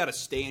believe you got to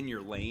stay in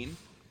your lane.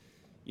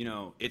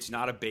 It's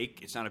not a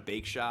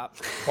bake shop.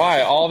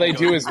 Why? All they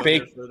do is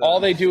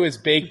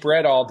bake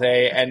bread all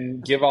day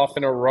and give off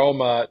an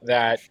aroma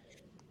that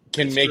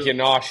can make you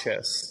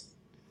nauseous.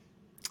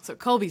 So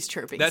Colby's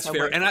chirping. That's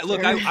Subway. fair. And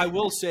I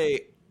will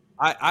say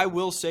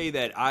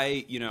that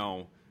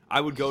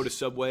I would go to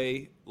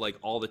Subway like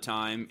all the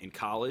time in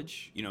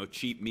college,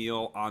 cheap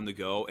meal on the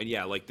go. And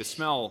yeah, like the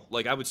smell,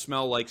 like I would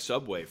smell like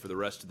Subway for the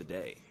rest of the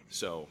day.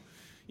 So,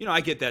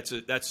 I get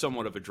that's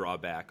somewhat of a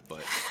drawback.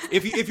 But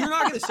if you're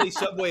not going to say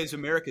Subway is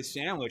America's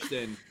sandwich,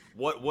 then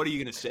what are you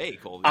going to say,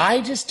 Colby?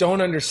 I just don't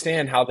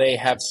understand how they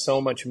have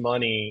so much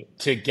money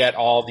to get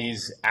all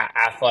these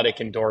athletic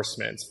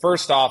endorsements.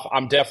 First off,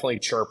 I'm definitely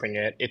chirping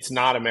it. It's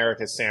not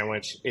America's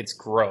sandwich. It's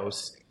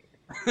gross.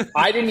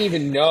 I didn't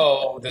even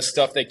know the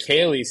stuff that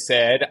Caley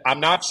said. I'm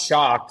not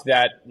shocked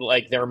that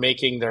they're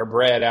making their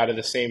bread out of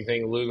the same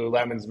thing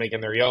Lululemon's making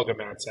their yoga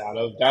mats out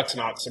of. That's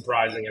not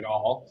surprising at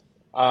all.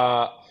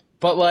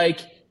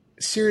 But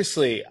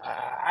seriously,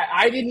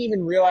 I didn't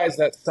even realize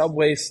that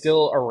Subway's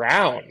still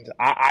around.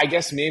 I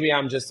guess maybe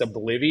I'm just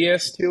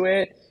oblivious to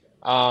it.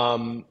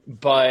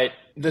 But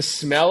the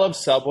smell of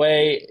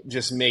Subway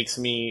just makes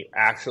me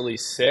actually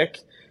sick.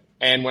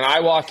 And when I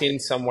walk in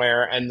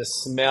somewhere and the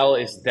smell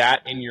is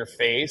that in your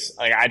face,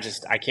 I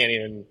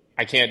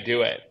can't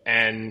do it.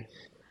 And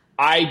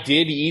I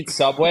did eat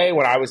Subway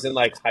when I was in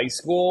high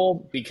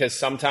school, because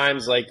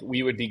sometimes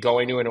we would be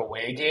going to an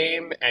away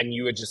game and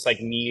you would just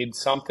need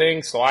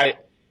something. So I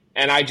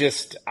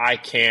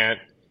can't.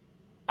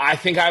 I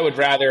think I would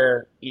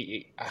rather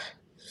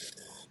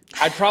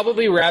I'd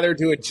probably rather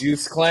do a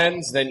juice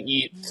cleanse than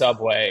eat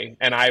Subway.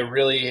 And I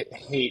really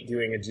hate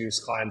doing a juice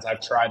cleanse. I've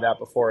tried that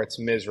before. It's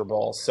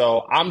miserable.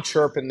 So I'm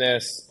chirping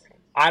this.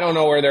 I don't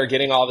know where they're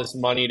getting all this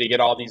money to get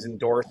all these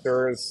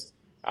endorsers.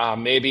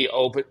 Maybe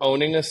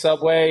owning a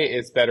Subway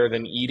is better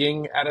than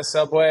eating at a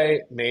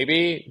Subway,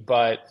 maybe.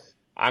 But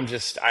I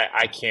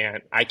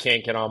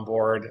can't get on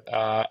board.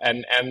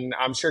 And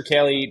I'm sure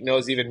Caley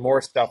knows even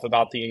more stuff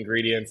about the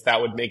ingredients that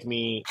would make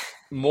me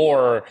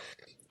more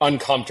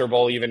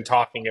uncomfortable even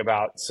talking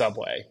about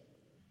Subway.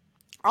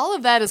 All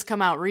of that has come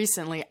out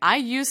recently. I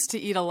used to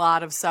eat a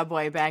lot of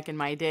Subway back in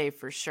my day,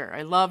 for sure.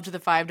 I loved the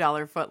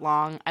 $5 foot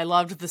long. I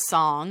loved the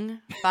song,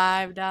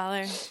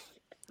 $5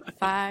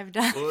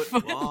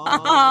 foot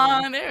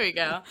long. There we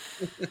go.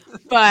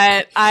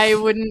 But I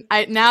wouldn't.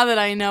 Now that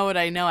I know what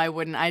I know, I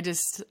wouldn't. I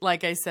just,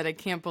 like I said, I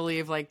can't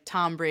believe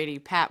Tom Brady,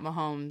 Pat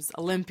Mahomes,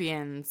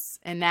 Olympians,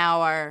 and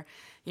now our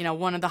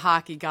one of the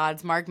hockey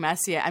gods, Mark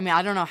Messier. I mean,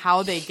 I don't know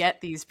how they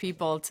get these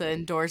people to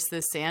endorse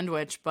this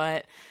sandwich,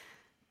 but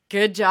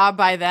good job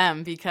by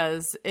them,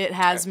 because it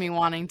has me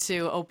wanting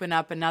to open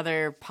up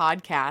another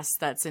podcast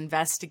that's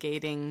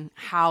investigating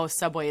how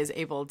Subway is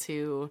able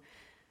to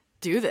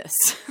do this.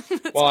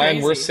 Well,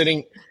 crazy.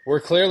 And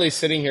we're clearly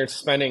sitting here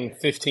spending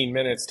 15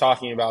 minutes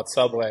talking about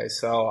Subway.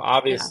 So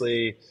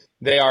obviously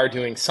they are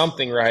doing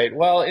something right.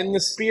 Well, in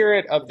the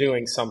spirit of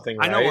doing something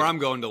right. I know where I'm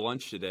going to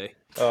lunch today.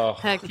 Oh,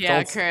 heck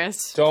yeah,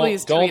 Chris!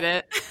 Please tweet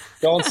it.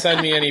 Don't send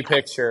me any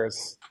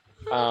pictures.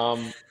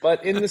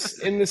 But in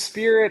the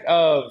spirit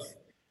of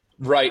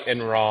right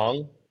and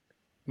wrong,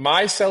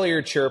 my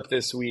cellular chirp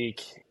this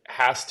week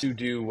has to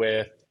do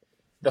with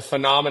the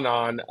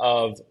phenomenon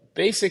of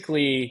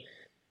basically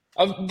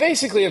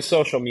of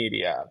social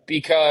media.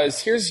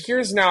 Because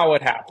here's now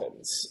what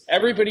happens.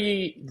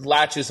 Everybody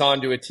latches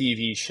onto a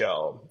TV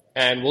show,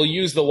 and we'll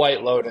use The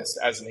White Lotus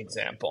as an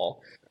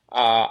example.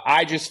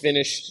 I just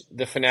finished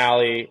the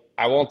finale.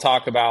 I won't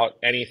talk about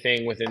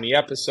anything within the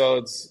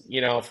episodes,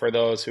 for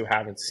those who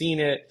haven't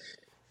seen it.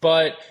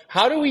 But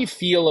how do we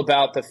feel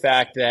about the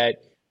fact that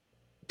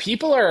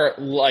people are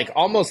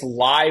almost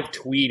live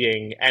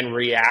tweeting and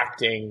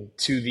reacting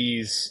to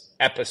these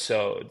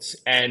episodes,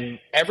 and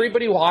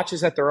everybody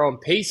watches at their own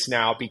pace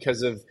now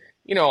because of,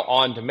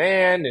 on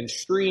demand and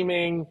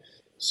streaming.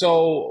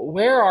 So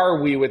where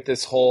are we with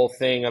this whole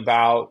thing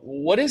about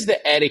what is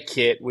the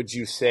etiquette, would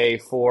you say,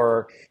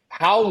 for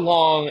how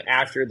long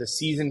after the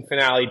season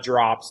finale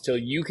drops till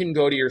you can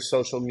go to your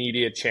social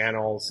media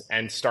channels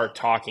and start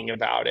talking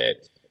about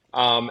it?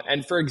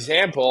 And for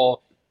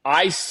example,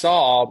 I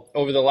saw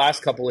over the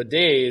last couple of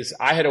days,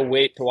 I had to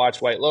wait to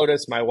watch White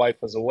Lotus. My wife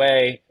was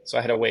away, so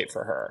I had to wait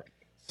for her.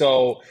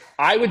 So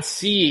I would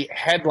see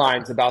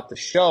headlines about the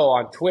show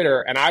on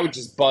Twitter, and I would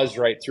just buzz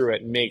right through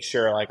it and make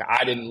sure like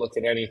I didn't look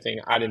at anything,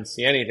 I didn't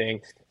see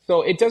anything.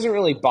 So it doesn't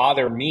really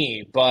bother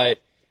me, but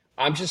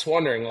I'm just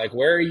wondering, like,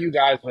 where are you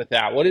guys with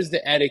that? What is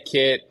the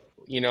etiquette?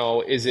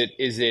 Is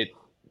it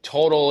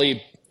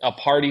totally a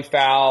party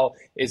foul?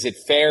 Is it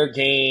fair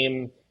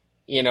game?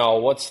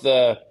 What's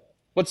the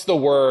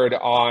word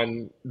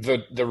on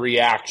the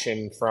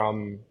reaction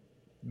from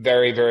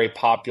very, very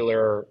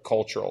popular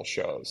cultural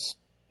shows?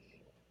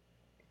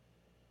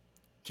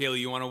 Caley,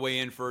 you want to weigh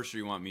in first, or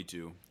you want me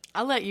to?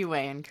 I'll let you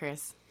weigh in,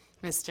 Chris,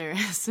 Mr.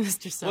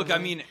 Silver. Look,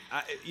 I mean,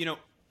 yeah,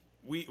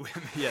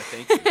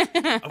 thank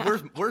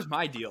you. Where's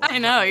my deal? I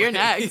know, you're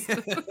next.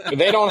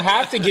 They don't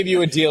have to give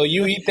you a deal.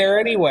 You eat there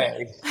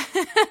anyway.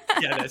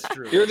 Yeah, that's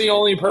true. You're the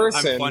only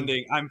person.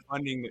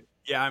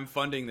 I'm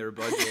funding their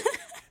budget.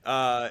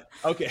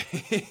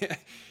 Okay.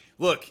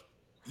 Look,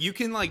 you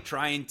can like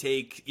try and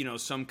take,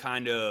 some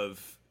kind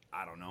of,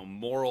 I don't know,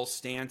 moral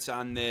stance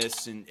on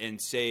this and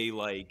say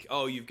like,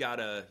 oh, you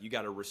gotta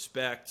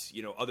respect,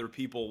 other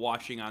people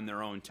watching on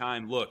their own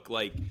time. Look,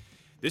 like,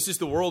 this is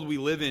the world we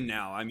live in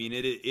now. I mean,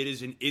 it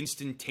is an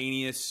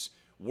instantaneous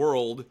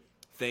world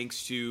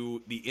thanks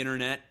to the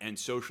internet and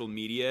social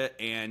media.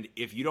 And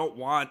if you don't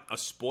want a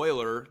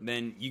spoiler,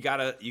 then you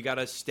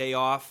gotta stay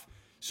off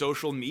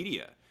social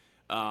media.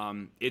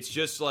 It's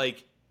just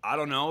like, I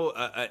don't know,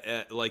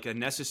 like a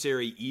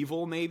necessary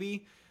evil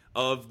maybe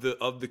of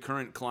the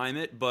current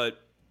climate. But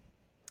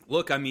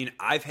look, I mean,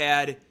 I've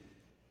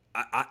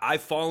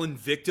fallen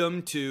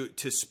victim to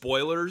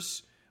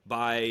spoilers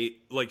by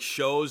like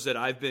shows that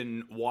I've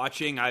been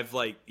watching. I've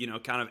like,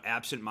 kind of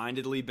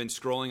absentmindedly been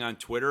scrolling on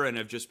Twitter and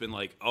have just been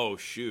like, oh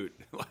shoot,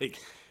 like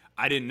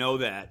I didn't know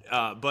that.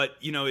 But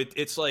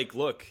it's like,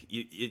 look,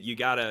 you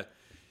gotta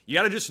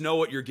just know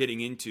what you're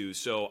getting into.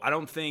 So I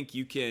don't think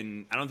you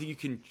can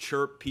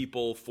chirp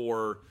people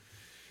for.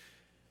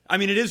 I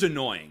mean, it is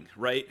annoying,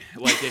 right?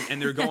 Like,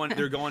 and they're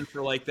going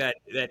for like that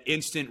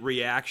instant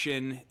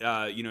reaction,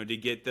 to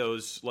get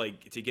those,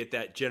 like,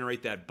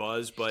 generate that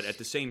buzz. But at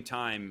the same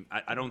time,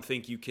 I don't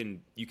think you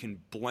can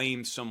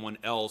blame someone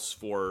else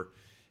for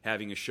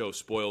having a show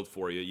spoiled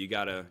for you. You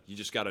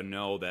just gotta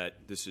know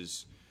that this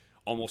is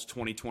almost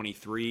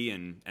 2023,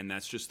 and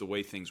that's just the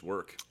way things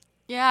work.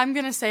 Yeah, I'm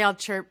gonna say I'll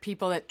chirp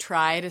people that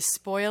try to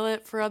spoil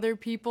it for other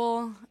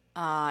people.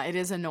 It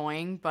is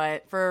annoying,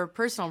 but for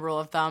personal rule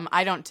of thumb,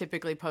 I don't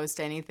typically post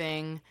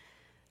anything.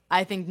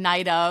 I think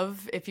night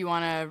of, if you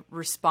want to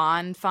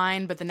respond,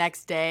 fine. But the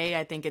next day,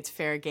 I think it's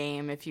fair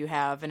game. If you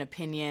have an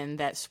opinion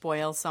that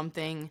spoils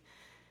something,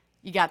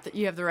 you have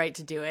the right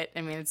to do it.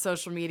 I mean, it's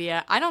social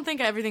media. I don't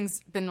think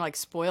everything's been like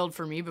spoiled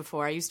for me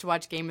before. I used to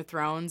watch Game of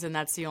Thrones, and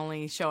that's the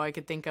only show I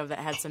could think of that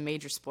had some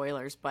major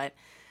spoilers. But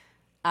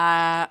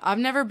I've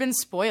never been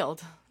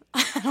spoiled.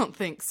 I don't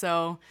think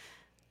so.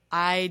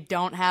 I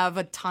don't have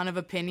a ton of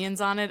opinions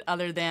on it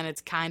other than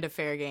it's kind of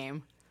fair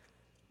game.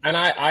 And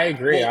I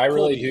agree. Well, I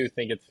really do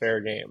think it's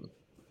fair game.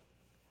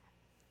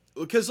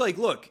 Because, like,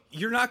 look,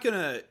 you're not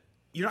gonna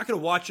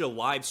watch a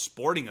live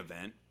sporting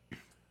event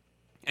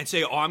and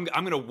say, "Oh, I'm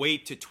gonna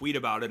wait to tweet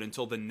about it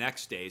until the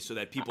next day so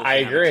that people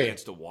can have a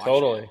chance to watch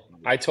it."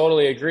 I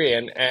totally agree.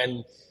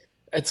 And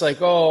it's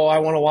like, oh, I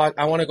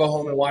want to go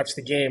home and watch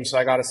the game, so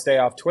I got to stay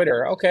off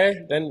Twitter. Okay,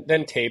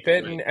 then tape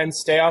it and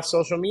stay off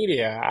social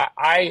media.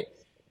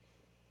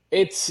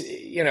 It's,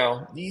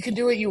 you can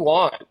do what you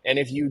want. And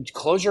if you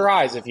close your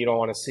eyes, if you don't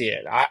want to see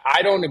it,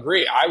 I don't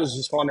agree. I was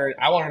just wondering,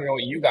 I want to know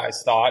what you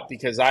guys thought,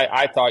 because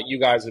I thought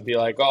you guys would be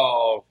like,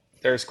 oh,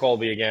 there's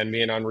Colby again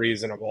being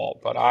unreasonable.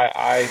 But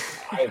I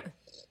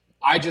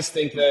just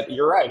think that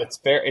you're right. It's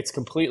fair. It's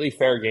completely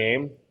fair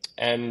game.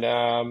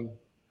 And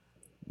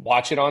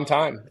watch it on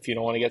time if you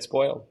don't want to get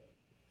spoiled.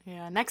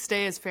 Yeah. Next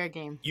day is fair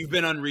game. You've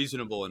been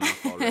unreasonable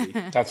enough already.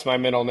 That's my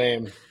middle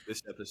name.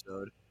 This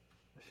episode.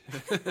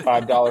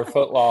 $5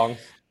 foot long.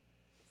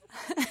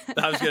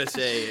 I was gonna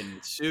say, and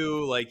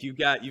Sue, like you've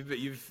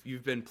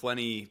been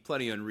plenty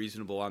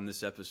unreasonable on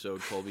this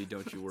episode, Colby.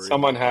 Don't you worry.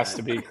 Someone has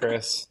to be,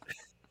 Chris.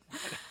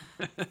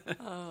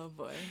 Oh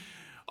boy.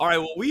 All right,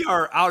 well, we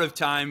are out of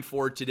time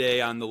for today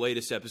on the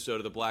latest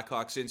episode of the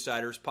Blackhawks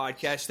Insiders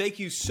podcast. Thank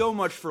you so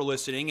much for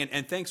listening,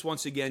 and thanks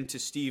once again to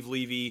Steve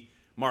Levy,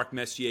 Mark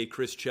Messier,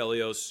 Chris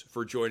Chelios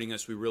for joining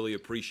us. We really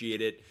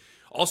appreciate it.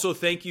 Also,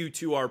 thank you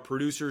to our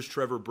producers,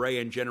 Trevor Bray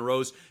and Jenna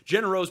Rose.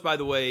 Jenna Rose, by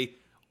the way,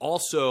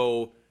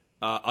 also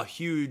a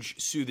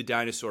huge Sue the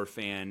Dinosaur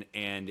fan,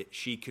 and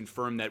she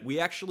confirmed that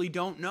we actually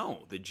don't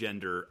know the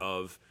gender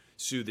of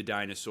Sue the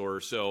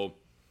Dinosaur. So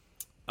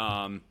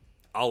I'll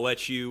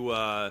let you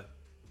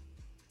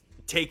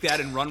take that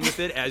and run with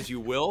it as you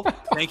will.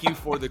 Thank you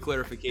for the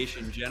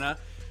clarification, Jenna.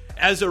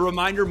 As a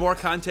reminder, more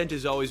content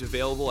is always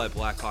available at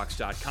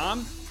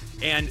Blackhawks.com.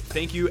 And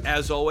thank you,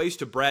 as always,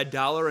 to Brad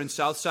Dollar and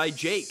Southside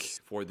Jake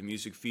for the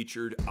music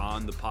featured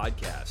on the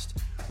podcast.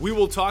 We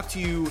will talk to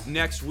you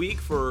next week.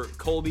 For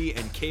Colby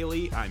and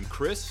Caley, I'm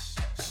Chris.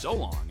 So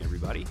long,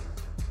 everybody.